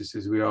crisis,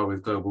 as we are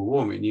with global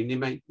warming, you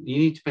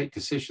need to make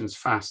decisions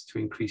fast to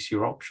increase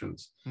your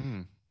options.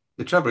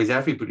 The trouble is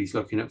everybody's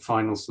looking at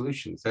final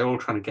solutions. They're all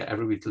trying to get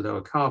everybody to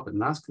lower carbon.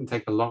 That's going to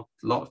take a lot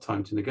of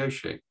time to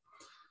negotiate.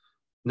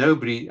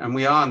 And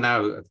we are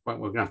now at the point where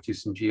we're going to have to do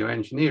some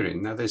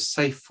geoengineering. Now, there's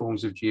safe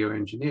forms of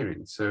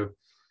geoengineering. So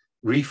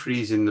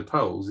refreezing the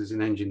poles is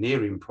an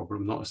engineering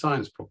problem, not a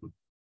science problem.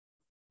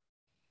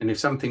 And if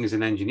something is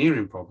an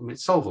engineering problem,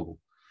 it's solvable.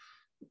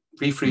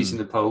 Refreezing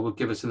the pole will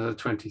give us another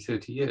 20,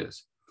 30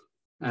 years.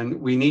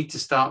 And we need to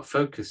start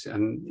focusing.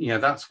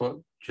 And, that's what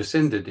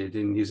Jacinda did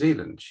in New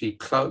Zealand. She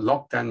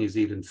locked down New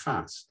Zealand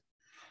fast.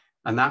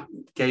 And that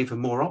gave her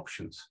more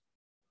options.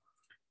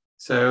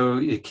 So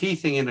the key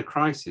thing in a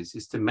crisis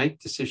is to make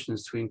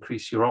decisions to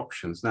increase your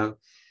options. Now,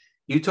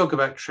 you talk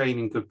about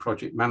training good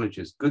project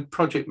managers. Good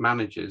project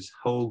managers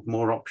hold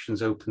more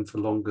options open for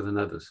longer than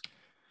others.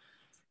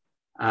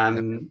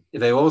 And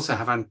they also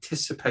have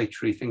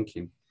anticipatory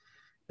thinking.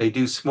 They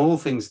do small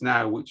things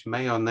now, which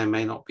may or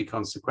may not be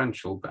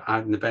consequential, but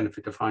having the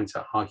benefit of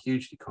hindsight are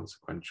hugely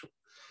consequential.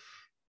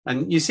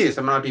 And you see this,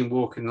 I've been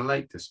walking the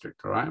Lake District,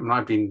 all right?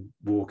 I've been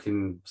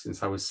walking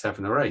since I was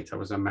 7 or 8. I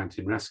was on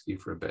mountain rescue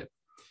for a bit.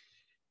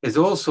 There's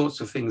all sorts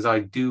of things I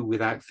do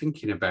without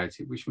thinking about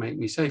it, which make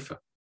me safer.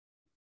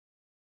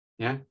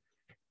 Yeah.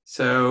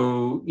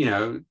 So,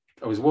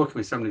 I was walking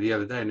with somebody the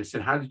other day and they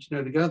said, how did you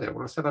know to go there?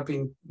 Well, I said, I've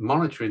been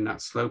monitoring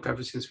that slope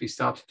ever since we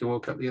started to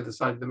walk up the other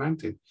side of the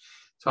mountain.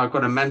 So I've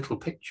got a mental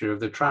picture of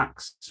the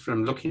tracks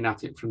from looking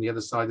at it from the other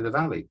side of the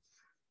valley.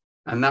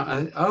 And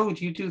now, oh,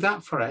 do you do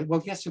that for it?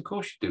 Well, yes, of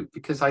course you do,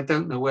 because I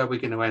don't know where we're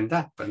going to end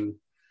up. And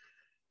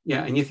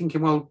yeah, and you're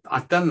thinking, well,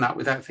 I've done that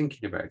without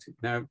thinking about it.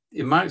 Now,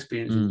 in my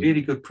experience,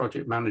 really good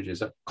project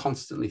managers are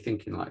constantly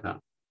thinking like that.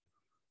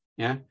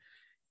 Yeah.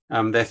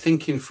 They're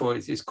thinking for,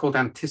 it's called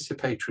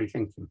anticipatory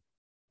thinking.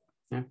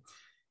 Yeah.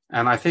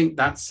 And I think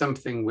that's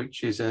something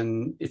which is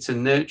it's a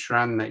nurture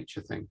and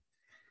nature thing.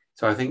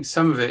 So I think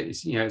some of it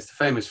is, it's the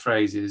famous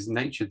phrase is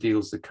nature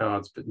deals the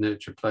cards, but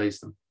nurture plays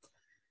them.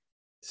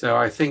 So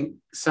I think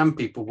some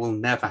people will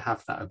never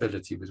have that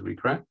ability with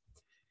regret.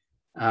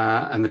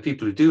 And the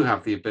people who do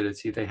have the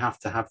ability, they have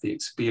to have the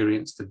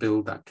experience to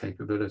build that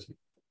capability.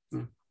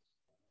 Yeah.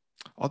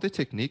 Are there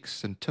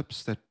techniques and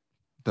tips that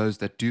those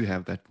that do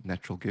have that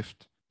natural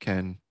gift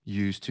can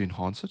use to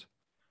enhance it?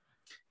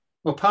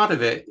 Well, part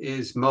of it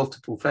is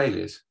multiple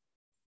failures.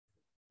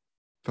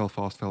 Fell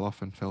fast, fell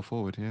off, and fell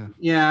forward. Yeah.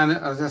 Yeah, and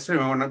as I said,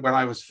 when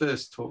I was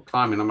first taught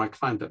climbing, I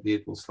climbed up the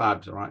Idle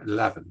slabs, all right,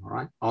 11, all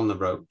right, on the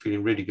rope,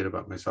 feeling really good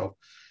about myself.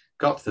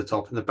 Got to the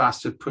top, and the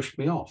bastard pushed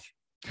me off.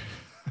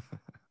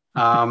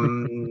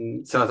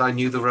 So that I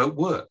knew the rope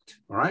worked,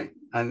 all right.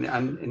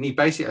 And he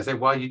basically, I said,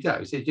 why did you do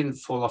that? He said, you didn't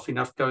fall off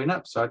enough going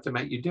up, so I had to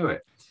make you do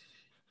it.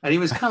 And he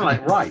was kind of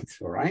like right,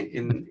 all right,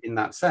 in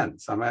that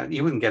sense. I mean,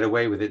 you wouldn't get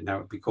away with it now;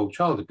 it'd be called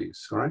child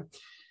abuse, all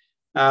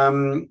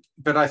right.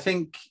 But I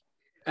think,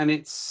 and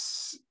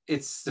it's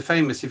the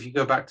famous, if you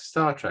go back to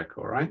Star Trek,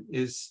 all right,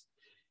 is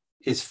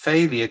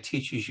failure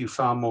teaches you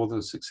far more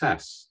than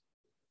success.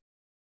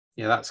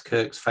 Yeah, that's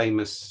Kirk's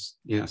famous,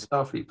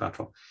 Starfleet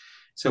battle.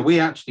 So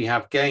we actually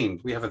have gained,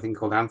 we have a thing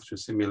called Anthro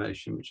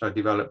simulation, which I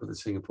developed with the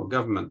Singapore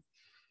government,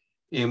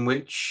 in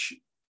which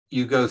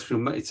you go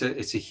through, it's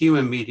a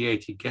human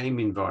mediated game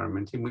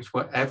environment in which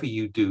whatever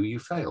you do, you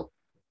fail.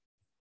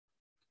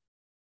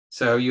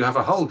 So you have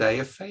a whole day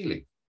of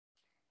failing.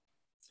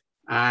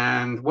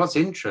 And what's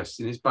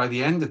interesting is by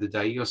the end of the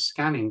day, you're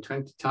scanning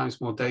 20 times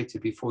more data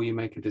before you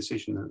make a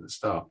decision at the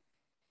start.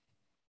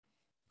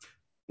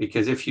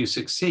 Because if you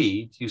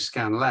succeed, you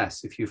scan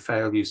less. If you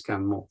fail, you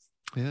scan more.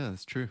 Yeah,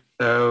 that's true.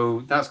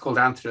 So that's called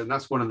Anthro, and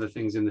that's one of the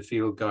things in the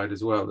field guide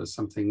as well. There's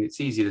something, it's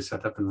easy to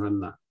set up and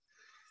run that.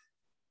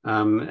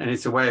 And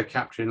it's a way of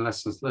capturing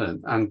lessons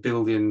learned and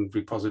building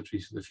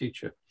repositories for the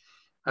future.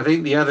 I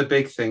think the other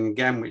big thing,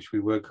 again, which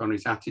we work on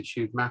is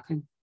attitude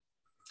mapping.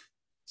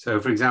 So,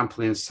 for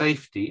example, in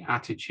safety,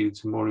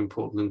 attitudes are more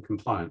important than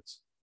compliance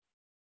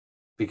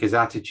because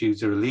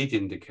attitudes are a lead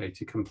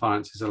indicator,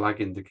 compliance is a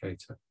lag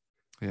indicator.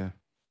 Yeah.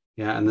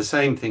 Yeah, and the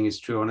same thing is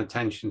true on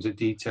attention to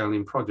detail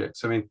in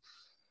projects. I mean,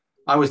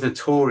 I was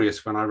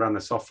notorious when I ran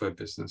a software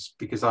business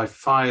because I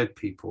fired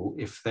people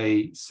if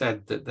they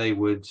said that they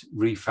would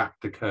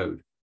refactor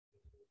code.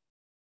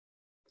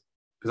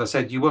 Because I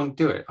said, you won't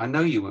do it. I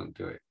know you won't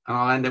do it. And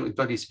I'll end up with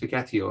bloody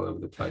spaghetti all over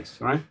the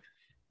place, right?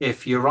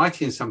 If you're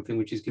writing something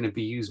which is going to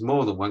be used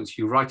more than once,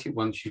 you write it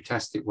once, you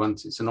test it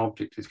once, it's an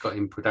object, it's got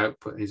input,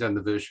 output, it's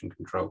under version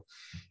control.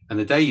 And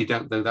the day you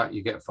don't do that,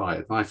 you get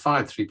fired. And I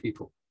fired 3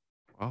 people.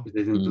 Wow. They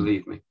didn't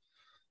believe me.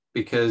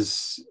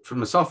 Because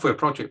from a software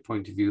project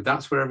point of view,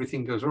 that's where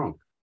everything goes wrong.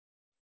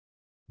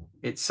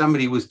 It's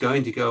somebody was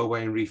going to go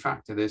away and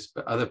refactor this,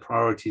 but other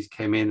priorities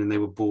came in and they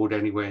were bored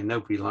anyway, and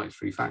nobody likes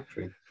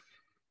refactoring.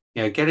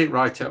 Get it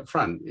right up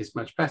front is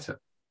much better.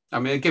 I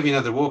mean, I'll give you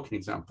another walking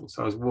example.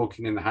 So I was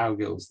walking in the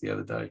Howgills the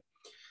other day,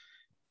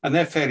 and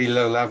they're fairly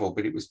low level,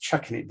 but it was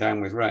chucking it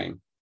down with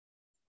rain.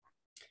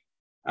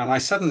 And I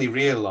suddenly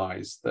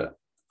realized that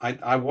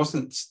I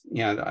wasn't,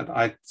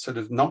 I'd sort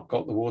of not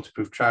got the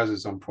waterproof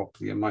trousers on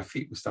properly and my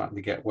feet were starting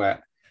to get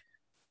wet.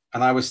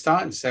 And I was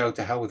starting to say, oh,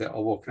 to hell with it,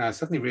 I'll walk. And I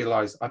suddenly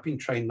realized I've been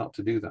trained not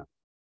to do that.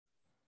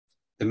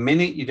 The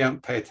minute you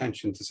don't pay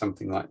attention to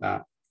something like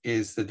that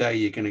is the day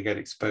you're going to get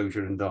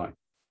exposure and die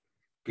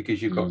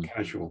because you've got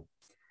casual.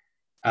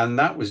 And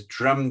that was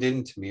drummed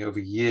into me over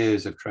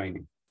years of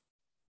training.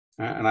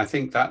 And I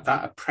think that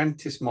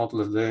apprentice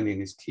model of learning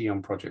is key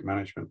on project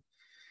management.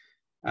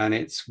 And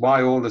it's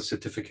why all the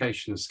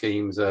certification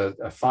schemes are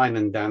fine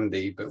and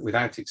dandy, but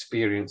without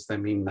experience, they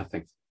mean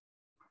nothing.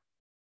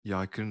 Yeah,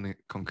 I couldn't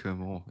concur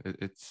more.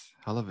 It's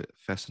hell of it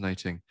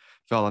fascinating.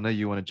 Val, I know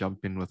you want to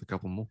jump in with a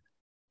couple more.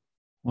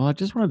 Well, I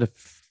just wanted to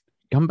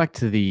come back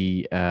to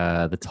the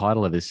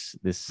title of this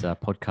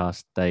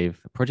podcast,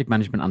 Dave. Project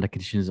management under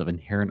conditions of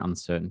inherent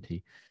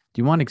uncertainty. Do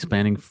you mind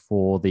explaining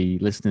for the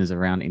listeners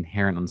around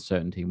inherent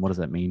uncertainty and what does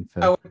that mean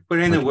for? We're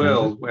in a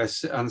world where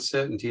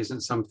uncertainty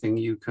isn't something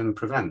you can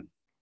prevent.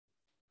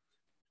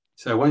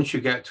 So once you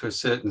get to a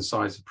certain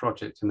size of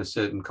project in a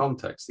certain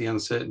context, the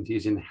uncertainty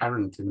is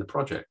inherent in the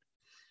project.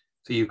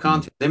 So you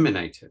can't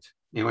eliminate it.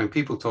 When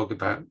people talk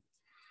about,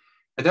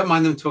 I don't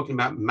mind them talking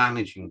about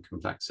managing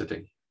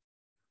complexity,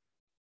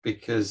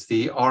 because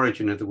the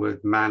origin of the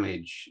word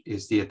manage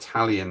is the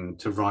Italian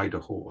to ride a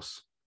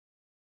horse.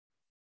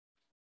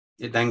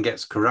 It then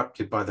gets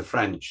corrupted by the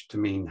French to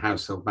mean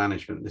household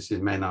management. This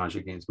is ménage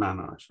against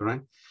manage,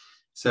 right?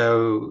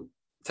 So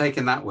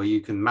taken that way,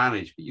 you can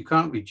manage, but you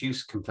can't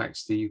reduce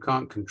complexity. You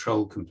can't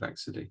control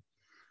complexity.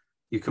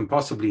 You can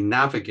possibly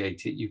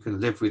navigate it. You can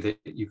live with it.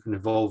 You can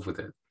evolve with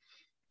it.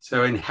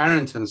 So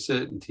inherent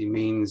uncertainty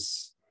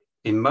means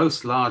in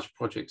most large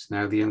projects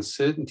now, the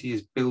uncertainty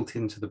is built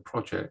into the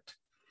project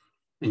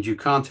and you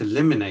can't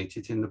eliminate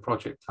it in the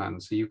project plan.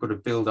 So you've got to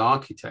build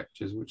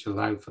architectures which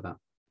allow for that.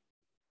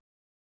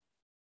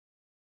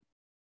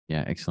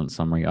 Yeah, excellent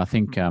summary. I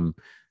think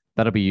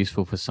that'll be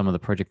useful for some of the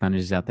project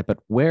managers out there. But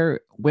where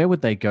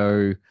would they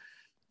go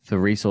for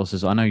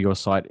resources? I know your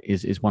site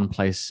is one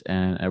place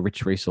and a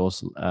rich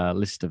resource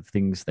list of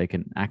things they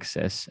can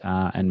access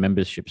and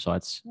membership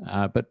sites.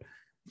 But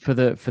for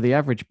the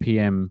average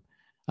PM,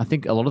 I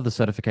think a lot of the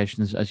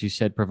certifications, as you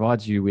said,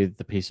 provides you with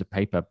the piece of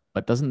paper,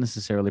 but doesn't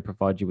necessarily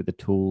provide you with the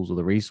tools or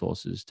the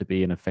resources to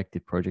be an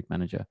effective project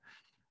manager.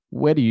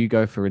 Where do you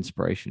go for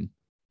inspiration?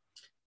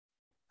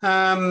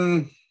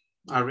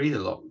 I read a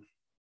lot.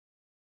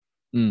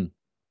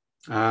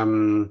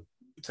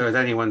 So at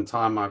any one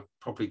time, I've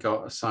probably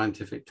got a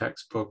scientific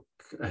textbook,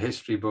 a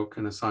history book,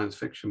 and a science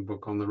fiction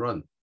book on the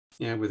run,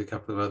 with a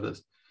couple of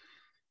others.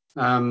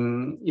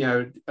 And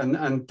you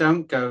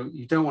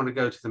don't want to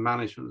go to the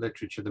management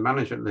literature. The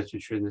management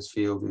literature in this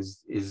field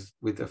is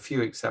with a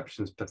few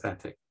exceptions,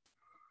 pathetic.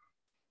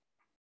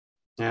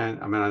 Yeah,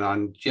 I mean,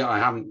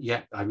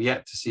 I've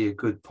yet to see a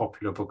good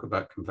popular book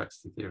about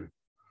complexity theory,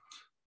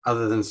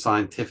 other than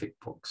scientific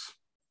books.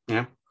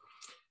 Yeah.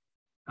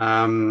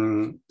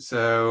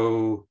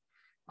 So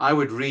I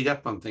would read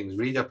up on things,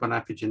 read up on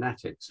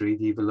epigenetics,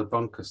 read Eva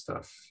LeBonka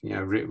stuff,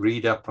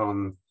 read up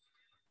on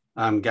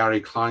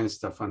Gary Klein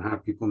stuff on how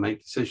people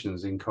make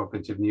decisions in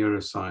cognitive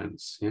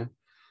neuroscience.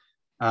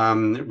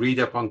 Read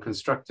up on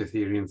constructor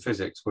theory in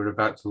physics. We're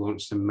about to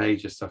launch some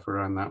major stuff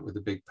around that with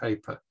a big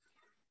paper.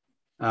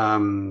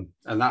 And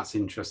that's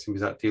interesting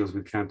because that deals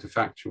with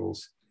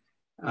counterfactuals.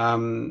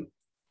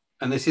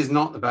 And this is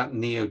not about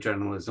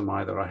neo-generalism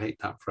either. I hate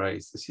that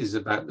phrase. This is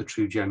about the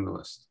true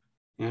generalist.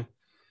 Yeah,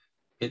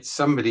 it's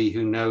somebody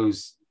who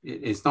knows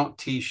it's not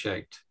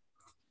T-shaped.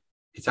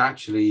 It's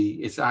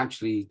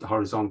actually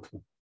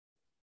horizontal.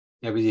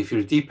 Yeah, but if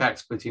you're a deep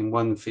expert in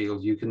one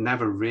field, you can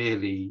never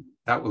really.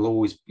 You'll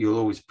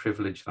always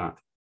privilege that.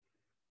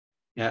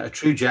 Yeah, a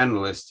true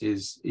generalist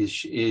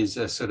is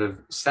a sort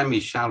of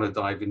semi-shallow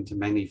dive into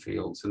many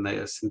fields, and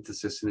they're a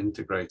synthesis and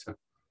integrator.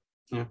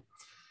 Yeah.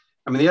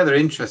 I mean, the other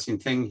interesting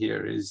thing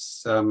here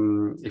is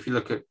if you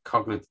look at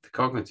the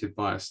cognitive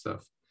bias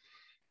stuff,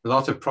 a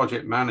lot of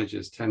project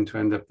managers tend to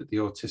end up at the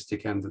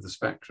autistic end of the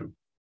spectrum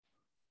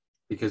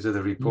because of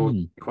the report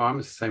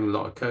requirements, the same with a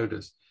lot of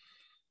coders.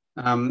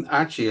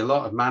 Actually, a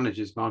lot of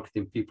managers,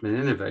 marketing people, and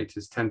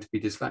innovators tend to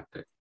be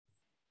dyslexic.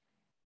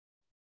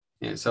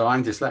 Yeah, so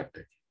I'm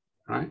dyslexic,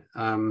 right?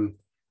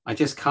 I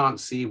just can't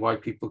see why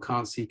people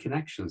can't see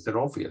connections. They're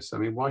obvious. I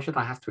mean, why should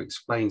I have to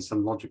explain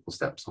some logical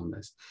steps on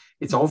this?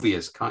 It's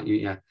obvious, can't you?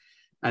 Yeah.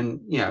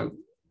 And,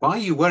 why are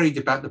you worried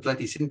about the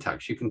bloody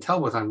syntax? You can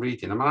tell what I'm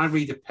reading. I mean, I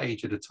read a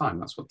page at a time.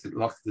 That's what a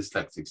lot of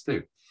dyslexics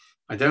do.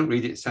 I don't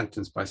read it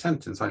sentence by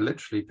sentence. I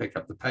literally pick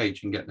up the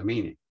page and get the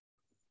meaning.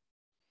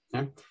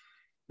 Yeah.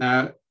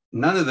 Now,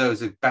 none of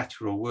those are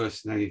better or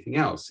worse than anything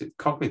else.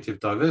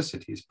 Cognitive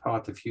diversity is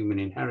part of human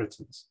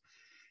inheritance.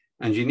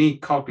 And you need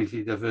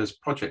cognitively diverse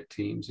project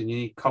teams, and you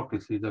need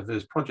cognitively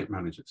diverse project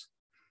managers.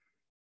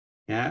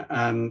 Yeah,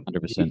 and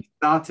 100%. You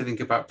start to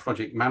think about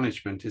project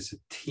management as a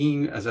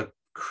team, as a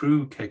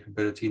crew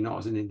capability, not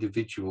as an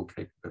individual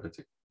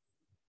capability.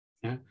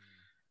 Yeah,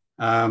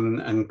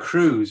 and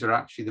crews are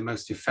actually the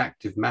most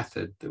effective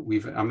method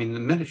that I mean, the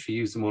military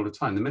use them all the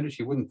time. The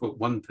military wouldn't put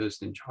one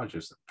person in charge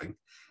of something;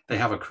 they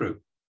have a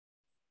crew.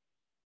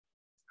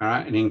 All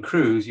right, and in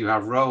crews, you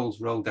have roles,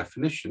 role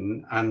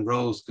definition, and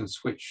roles can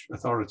switch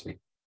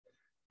authority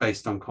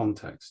based on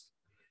context.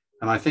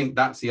 And I think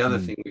that's the other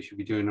thing we should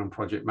be doing on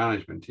project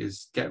management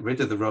is get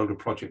rid of the role of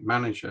project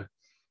manager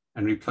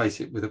and replace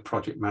it with a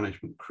project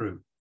management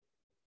crew.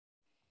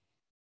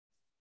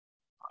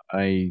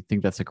 I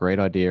think that's a great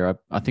idea.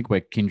 I think we're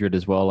kindred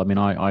as well. I mean,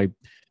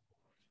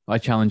 I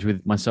challenge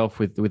with myself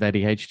with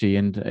ADHD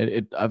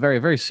and a very,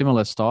 very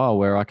similar style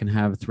where I can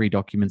have 3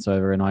 documents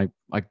over and I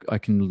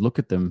can look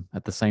at them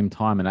at the same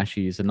time and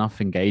actually is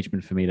enough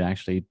engagement for me to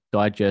actually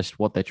digest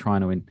what they're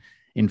trying to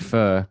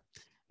infer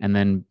and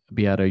then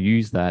be able to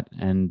use that.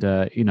 And,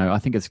 I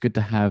think it's good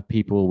to have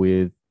people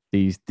with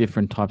these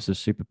different types of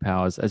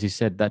superpowers. As you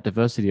said, that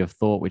diversity of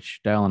thought,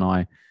 which Dale and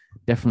I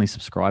definitely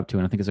subscribe to,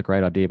 and I think it's a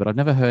great idea, but I've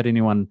never heard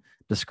anyone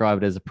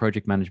describe it as a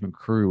project management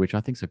crew, which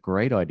I think is a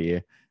great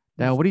idea.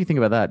 Dale, what do you think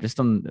about that? Just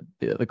on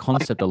the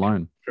concept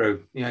alone.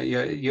 True. Yeah.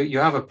 You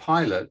have a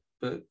pilot,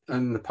 but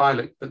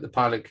the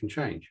pilot can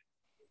change.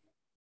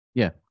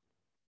 Yeah.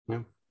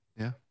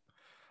 Yeah.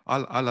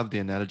 I love the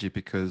analogy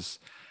because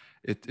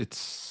it's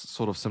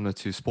sort of similar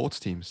to sports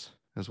teams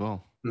as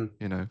well.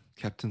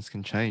 Captains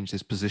can change.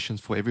 There's positions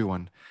for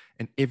everyone,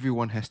 and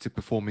everyone has to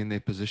perform in their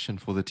position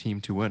for the team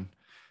to win.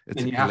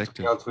 It's and a you collective. have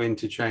to be able to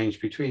interchange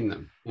between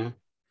them. Yeah.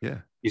 Yeah.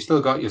 You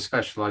still got your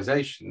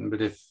specialization,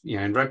 but if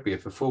in rugby,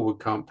 if a forward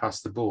can't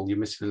pass the ball, you're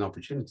missing an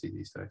opportunity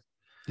these days.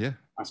 Yeah.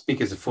 I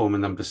speak as a former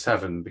number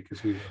 7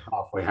 because we were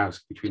halfway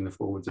house between the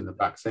forwards and the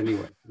backs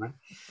anyway. Right?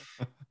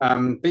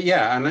 But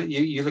yeah, and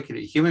you look at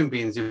it, human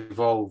beings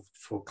evolved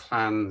for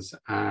clans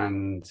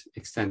and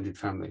extended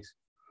families.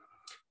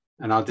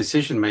 And our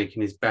decision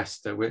making is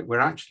best that we're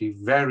actually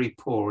very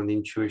poor on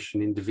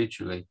intuition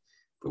individually,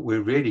 but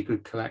we're really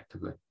good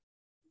collectively.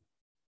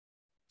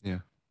 Yeah.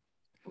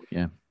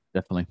 Yeah,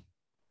 definitely.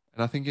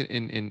 And I think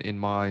in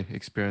my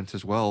experience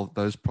as well,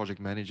 those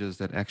project managers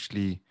that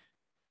actually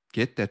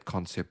get that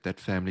concept,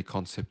 that family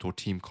concept or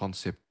team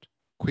concept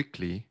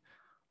quickly,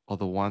 are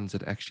the ones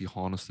that actually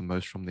harness the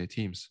most from their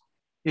teams.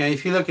 Yeah,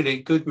 if you look at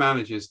it, good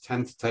managers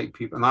tend to take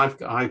people, and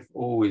I've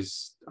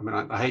always, I mean,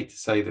 I hate to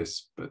say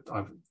this, but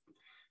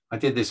I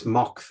did this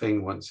mock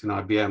thing once in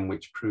IBM,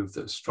 which proved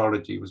that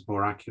astrology was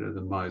more accurate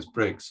than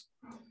Myers-Briggs.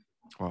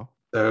 Wow.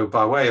 So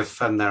by way of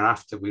fun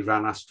thereafter, we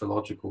ran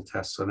astrological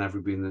tests on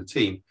everybody in the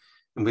team.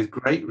 And with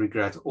great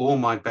regret, all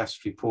my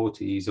best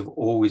reportees have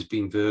always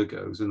been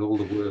Virgos and all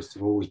the worst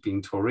have always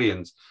been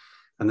Taurians.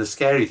 And the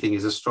scary thing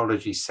is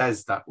astrology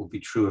says that will be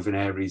true of an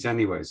Aries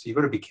anyway. So you've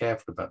got to be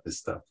careful about this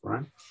stuff,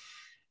 right?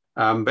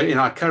 But in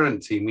our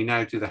current team, we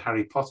now do the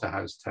Harry Potter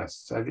house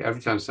tests.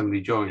 Every time somebody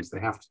joins, they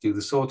have to do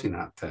the sorting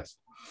hat test.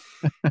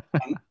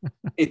 And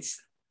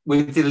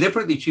we're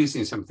deliberately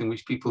choosing something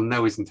which people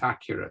know isn't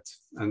accurate.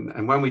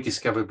 And when we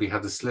discovered we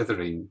had a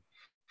Slytherin,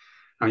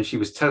 I mean, she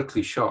was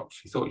totally shocked.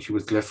 She thought she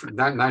was different.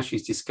 Now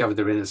she's discovered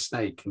her inner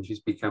snake and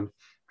she's become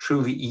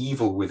truly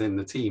evil within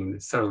the team.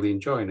 It's thoroughly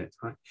enjoying it,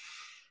 right?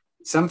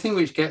 Something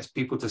which gets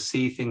people to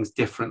see things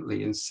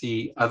differently and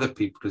see other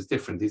people as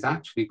different is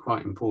actually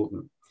quite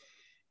important.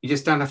 You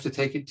just don't have to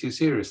take it too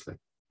seriously.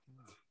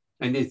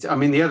 And I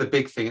mean, the other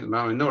big thing at the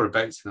moment, Nora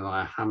Bateson and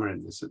I are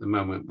hammering this at the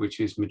moment, which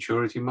is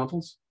maturity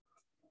models.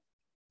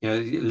 You know,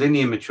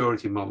 linear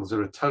maturity models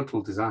are a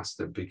total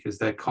disaster because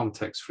they're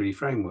context-free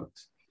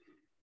frameworks.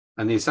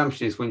 And the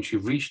assumption is once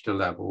you've reached a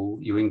level,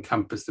 you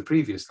encompass the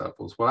previous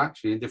levels. Well,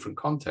 actually, in different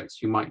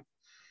contexts,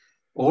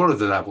 all of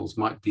the levels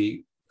might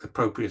be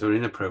appropriate or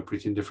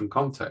inappropriate in different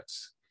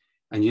contexts.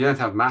 And you don't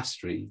have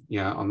mastery,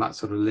 on that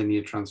sort of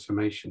linear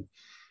transformation.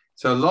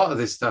 So a lot of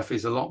this stuff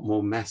is a lot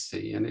more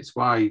messy. And it's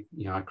why,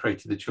 I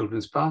created the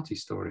children's party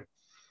story,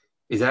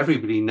 is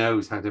everybody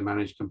knows how to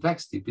manage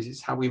complexity because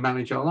it's how we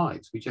manage our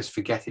lives. We just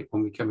forget it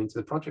when we come into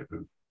the project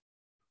room.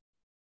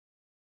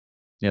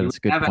 Yeah, that's a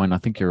good point. I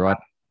think you're right.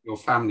 Your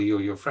family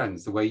or your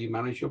friends, the way you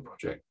manage your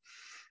project.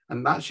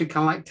 And that should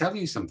kind of like tell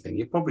you something.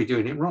 You're probably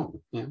doing it wrong.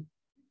 Yeah.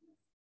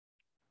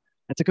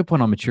 That's a good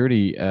point on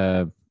maturity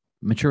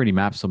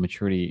maps or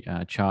maturity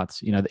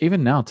charts.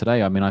 Even now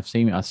today, I mean, I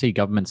see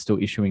governments still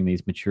issuing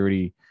these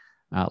maturity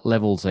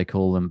levels, they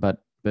call them, but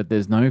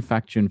there's no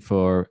faction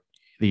for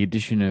the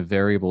addition of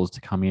variables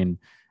to come in.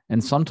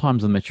 And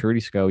sometimes on the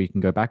maturity scale, you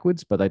can go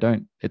backwards, but they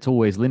don't. It's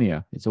always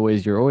linear.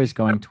 You're always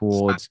going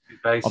towards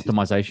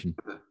optimization.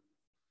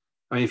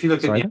 I mean, if you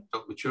look at the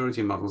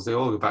maturity models, they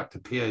all go back to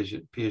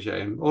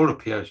Piaget, and all of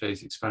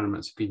Piaget's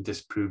experiments have been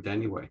disproved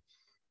anyway.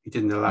 He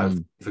didn't allow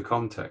for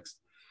context.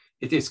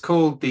 It's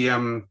called the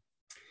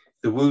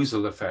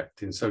Woozle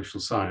effect in social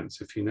science,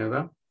 if you know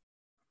that.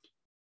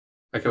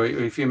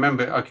 Okay, if you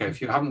remember,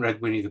 if you haven't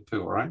read Winnie the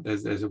Pooh, all right,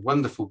 there's a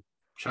wonderful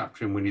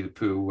chapter in Winnie the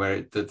Pooh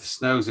where the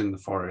snow's in the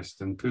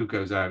forest and Pooh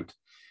goes out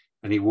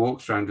and he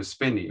walks around a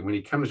spinney. And when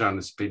he comes around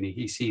the spinney,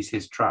 he sees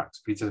his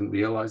tracks, but he doesn't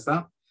realize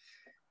that.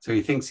 So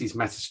he thinks he's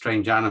met a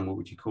strange animal,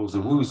 which he calls a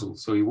woozle.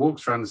 So he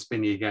walks around the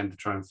spinney again to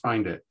try and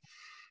find it.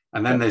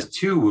 And then there's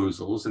 2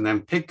 woozles, and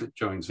then Piglet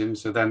joins him.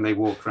 So then they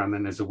walk around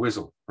and there's a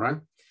whizzle, right?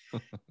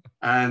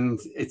 And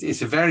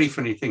it's a very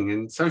funny thing.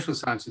 In social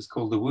science, it's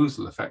called the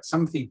Woozle effect.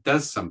 Somebody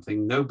does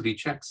something, nobody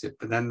checks it,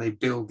 but then they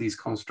build these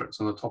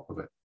constructs on the top of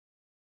it.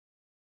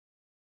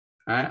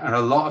 And a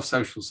lot of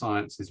social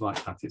science is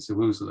like that. It's a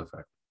Woozle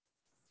effect.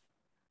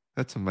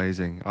 That's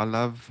amazing. I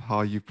love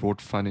how you brought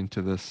fun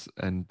into this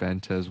and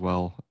banter as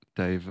well,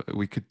 Dave.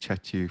 We could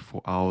chat to you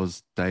for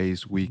hours,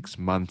 days, weeks,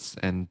 months,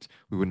 and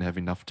we wouldn't have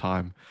enough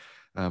time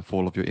for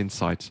all of your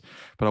insights.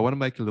 But I want to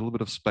make a little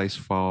bit of space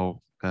for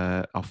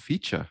our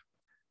feature,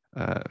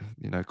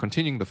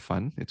 continuing the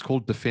fun. It's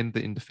called Defend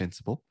the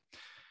Indefensible.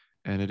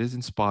 And it is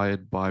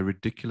inspired by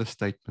ridiculous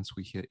statements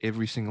we hear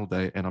every single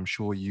day. And I'm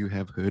sure you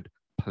have heard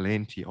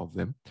plenty of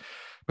them.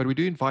 But we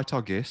do invite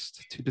our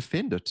guests to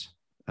defend it.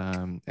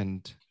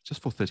 And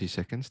just for 30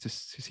 seconds to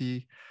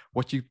see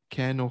what you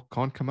can or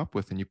can't come up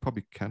with. And you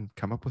probably can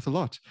come up with a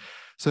lot.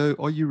 So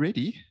are you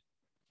ready?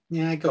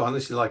 Yeah, go on.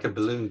 This is like a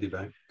balloon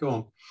debate. Go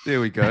on. There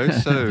we go.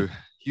 So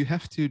you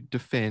have to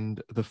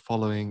defend the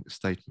following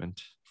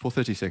statement for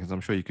 30 seconds.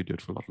 I'm sure you could do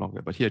it for a lot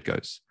longer, but here it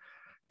goes.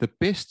 The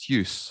best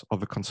use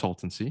of a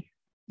consultancy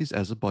is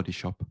as a body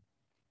shop.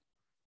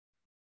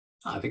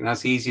 I think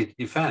that's easy to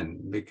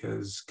defend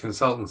because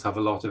consultants have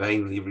a lot of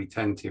anally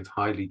retentive,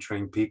 highly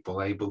trained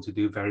people able to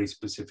do very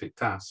specific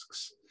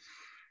tasks.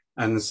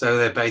 And so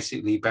they're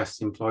basically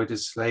best employed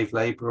as slave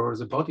labor or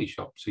as a body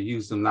shop. So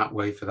use them that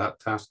way for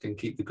that task and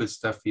keep the good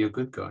stuff for your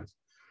good guys.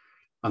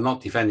 I'm not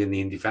defending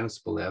the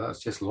indefensible there. That's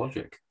just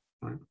logic.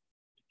 Right?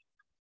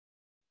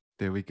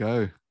 There we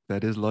go.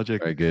 That is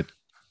logic. Very good.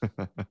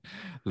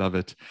 Love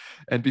it.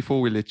 And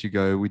before we let you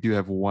go, we do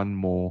have one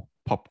more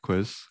pop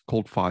quiz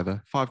called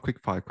Fiverr. 5 quick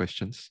fire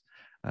questions,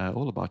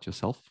 all about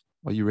yourself.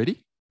 Are you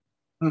ready?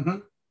 Mm-hmm.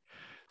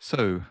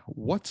 So,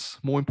 what's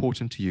more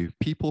important to you,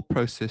 people,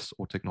 process,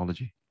 or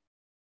technology?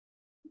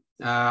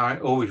 I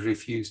always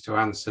refuse to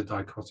answer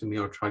dichotomy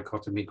or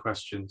trichotomy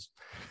questions.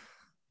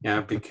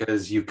 Yeah,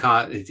 because you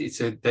can't.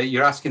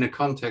 You're asking a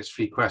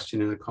context-free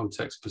question in a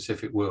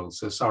context-specific world.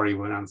 So sorry,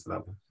 won't answer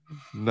that one.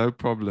 No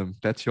problem.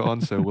 That's your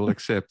answer. We'll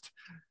accept.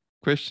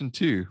 Question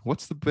 2.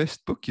 What's the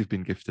best book you've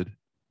been gifted?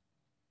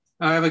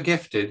 I ever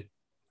gifted.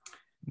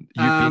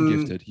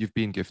 You've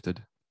been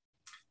gifted.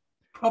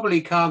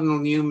 Probably Cardinal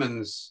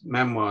Newman's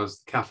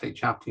memoirs. The Catholic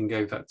chaplain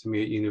gave that to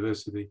me at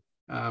university,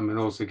 and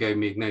also gave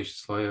me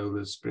Ignatius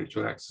Loyola's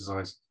Spiritual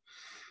Exercise.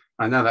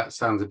 I know that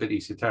sounds a bit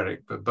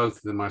esoteric, but both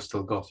of them I've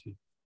still got.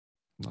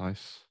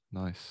 Nice.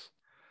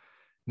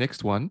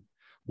 Next one.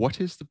 What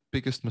is the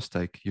biggest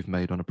mistake you've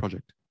made on a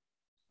project?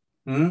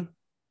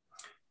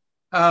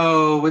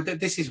 Oh, well,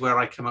 this is where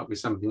I come up with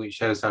something which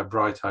shows how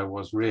bright I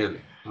was,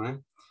 really. Right?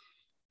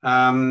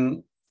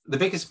 The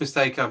biggest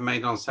mistake I've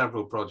made on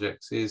several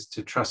projects is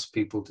to trust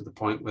people to the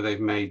point where they've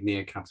made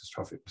near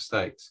catastrophic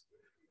mistakes.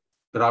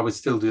 But I would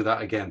still do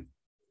that again.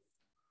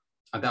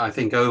 I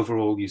think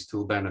overall you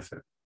still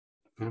benefit.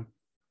 Yeah.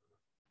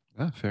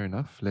 Fair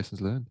enough.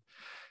 Lessons learned.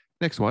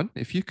 Next one.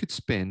 If you could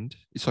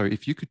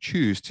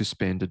choose to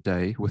spend a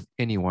day with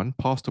anyone,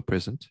 past or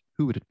present,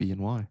 who would it be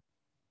and why?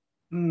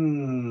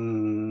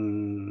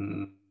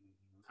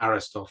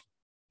 Aristotle.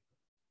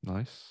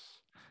 Nice.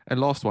 And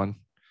last one.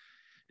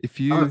 If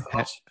I'm you a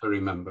philosopher,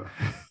 remember.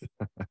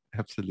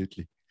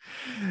 Absolutely.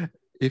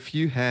 If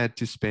you had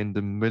to spend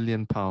 £1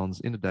 million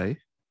in a day,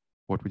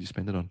 what would you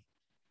spend it on?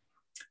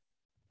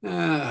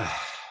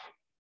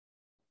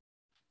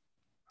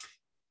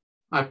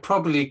 I'd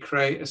probably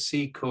create a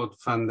C-Corp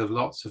fund of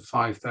lots of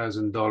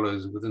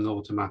 $5,000 with an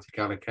automatic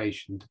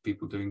allocation to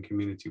people doing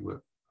community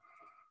work.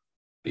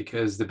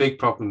 Because the big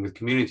problem with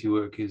community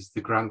work is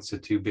the grants are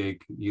too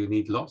big. You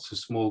need lots of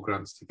small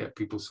grants to get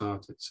people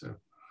started. So,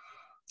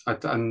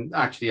 and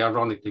actually,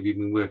 ironically, we've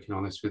been working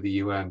on this with the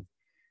UN.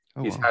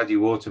 How do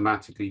you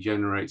automatically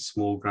generate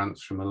small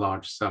grants from a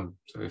large sum?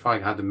 So if I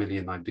had $1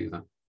 million, I'd do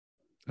that.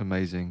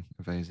 Amazing,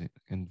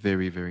 and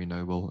very, very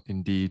noble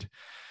indeed.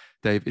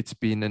 Dave, it's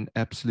been an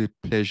absolute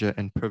pleasure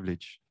and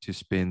privilege to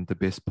spend the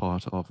best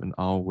part of an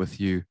hour with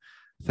you.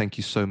 Thank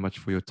you so much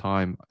for your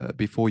time.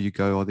 Before you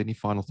go, are there any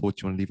final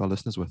thoughts you want to leave our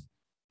listeners with?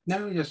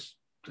 No, just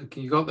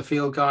you got the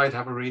field guide,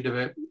 have a read of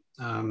it.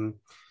 And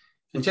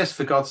just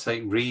for God's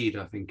sake, read,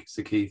 I think is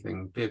the key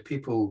thing.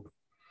 People,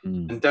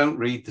 and don't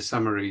read the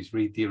summaries,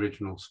 read the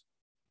originals.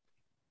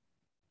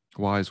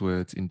 Wise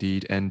words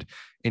indeed. And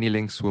any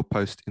links we'll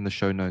post in the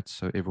show notes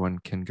so everyone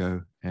can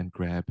go and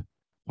grab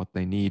what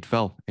they need.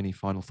 Val, any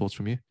final thoughts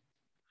from you?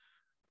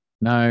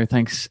 No,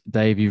 thanks,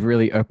 Dave. You've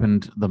really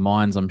opened the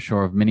minds, I'm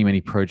sure, of many,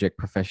 many project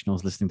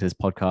professionals listening to this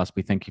podcast.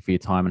 We thank you for your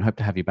time and hope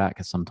to have you back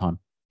at some time.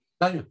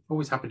 No,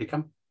 always happy to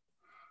come.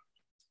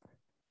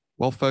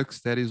 Well,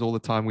 folks, that is all the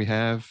time we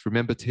have.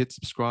 Remember to hit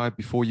subscribe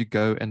before you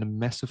go. And a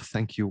massive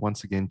thank you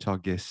once again to our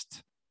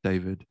guest,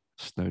 David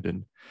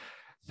Snowden.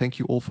 Thank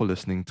you all for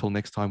listening. Till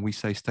next time, we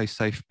say stay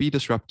safe, be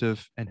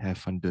disruptive, and have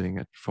fun doing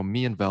it. From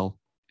me and Val,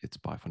 it's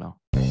bye for now.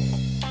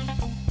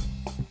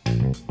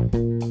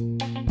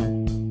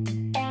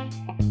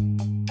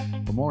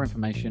 For more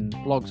information,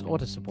 blogs, or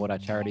to support our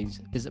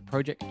charities, visit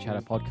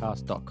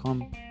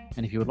projectchatterpodcast.com.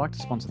 And if you would like to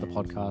sponsor the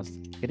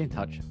podcast, get in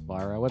touch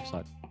via our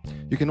website.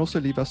 You can also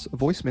leave us a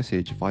voice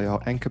message via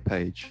our Anchor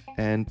page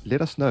and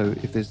let us know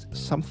if there's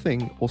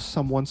something or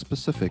someone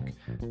specific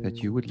that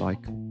you would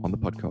like on the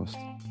podcast.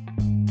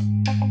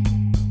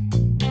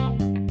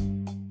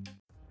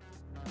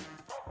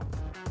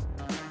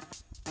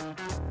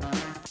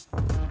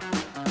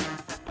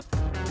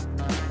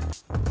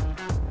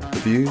 The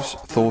views,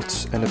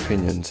 thoughts, and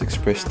opinions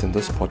expressed in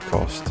this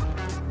podcast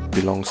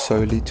belong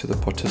solely to the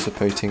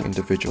participating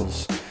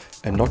individuals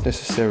and not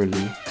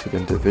necessarily to the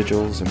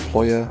individual's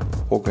employer,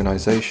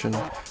 organization,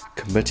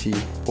 committee,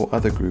 or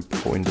other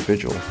group or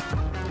individual.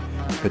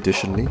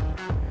 Additionally,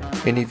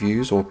 any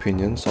views or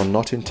opinions are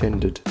not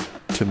intended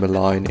to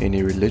malign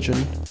any religion,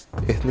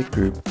 ethnic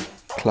group,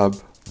 club,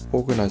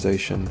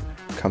 organization,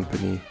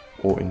 company,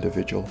 or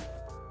individual.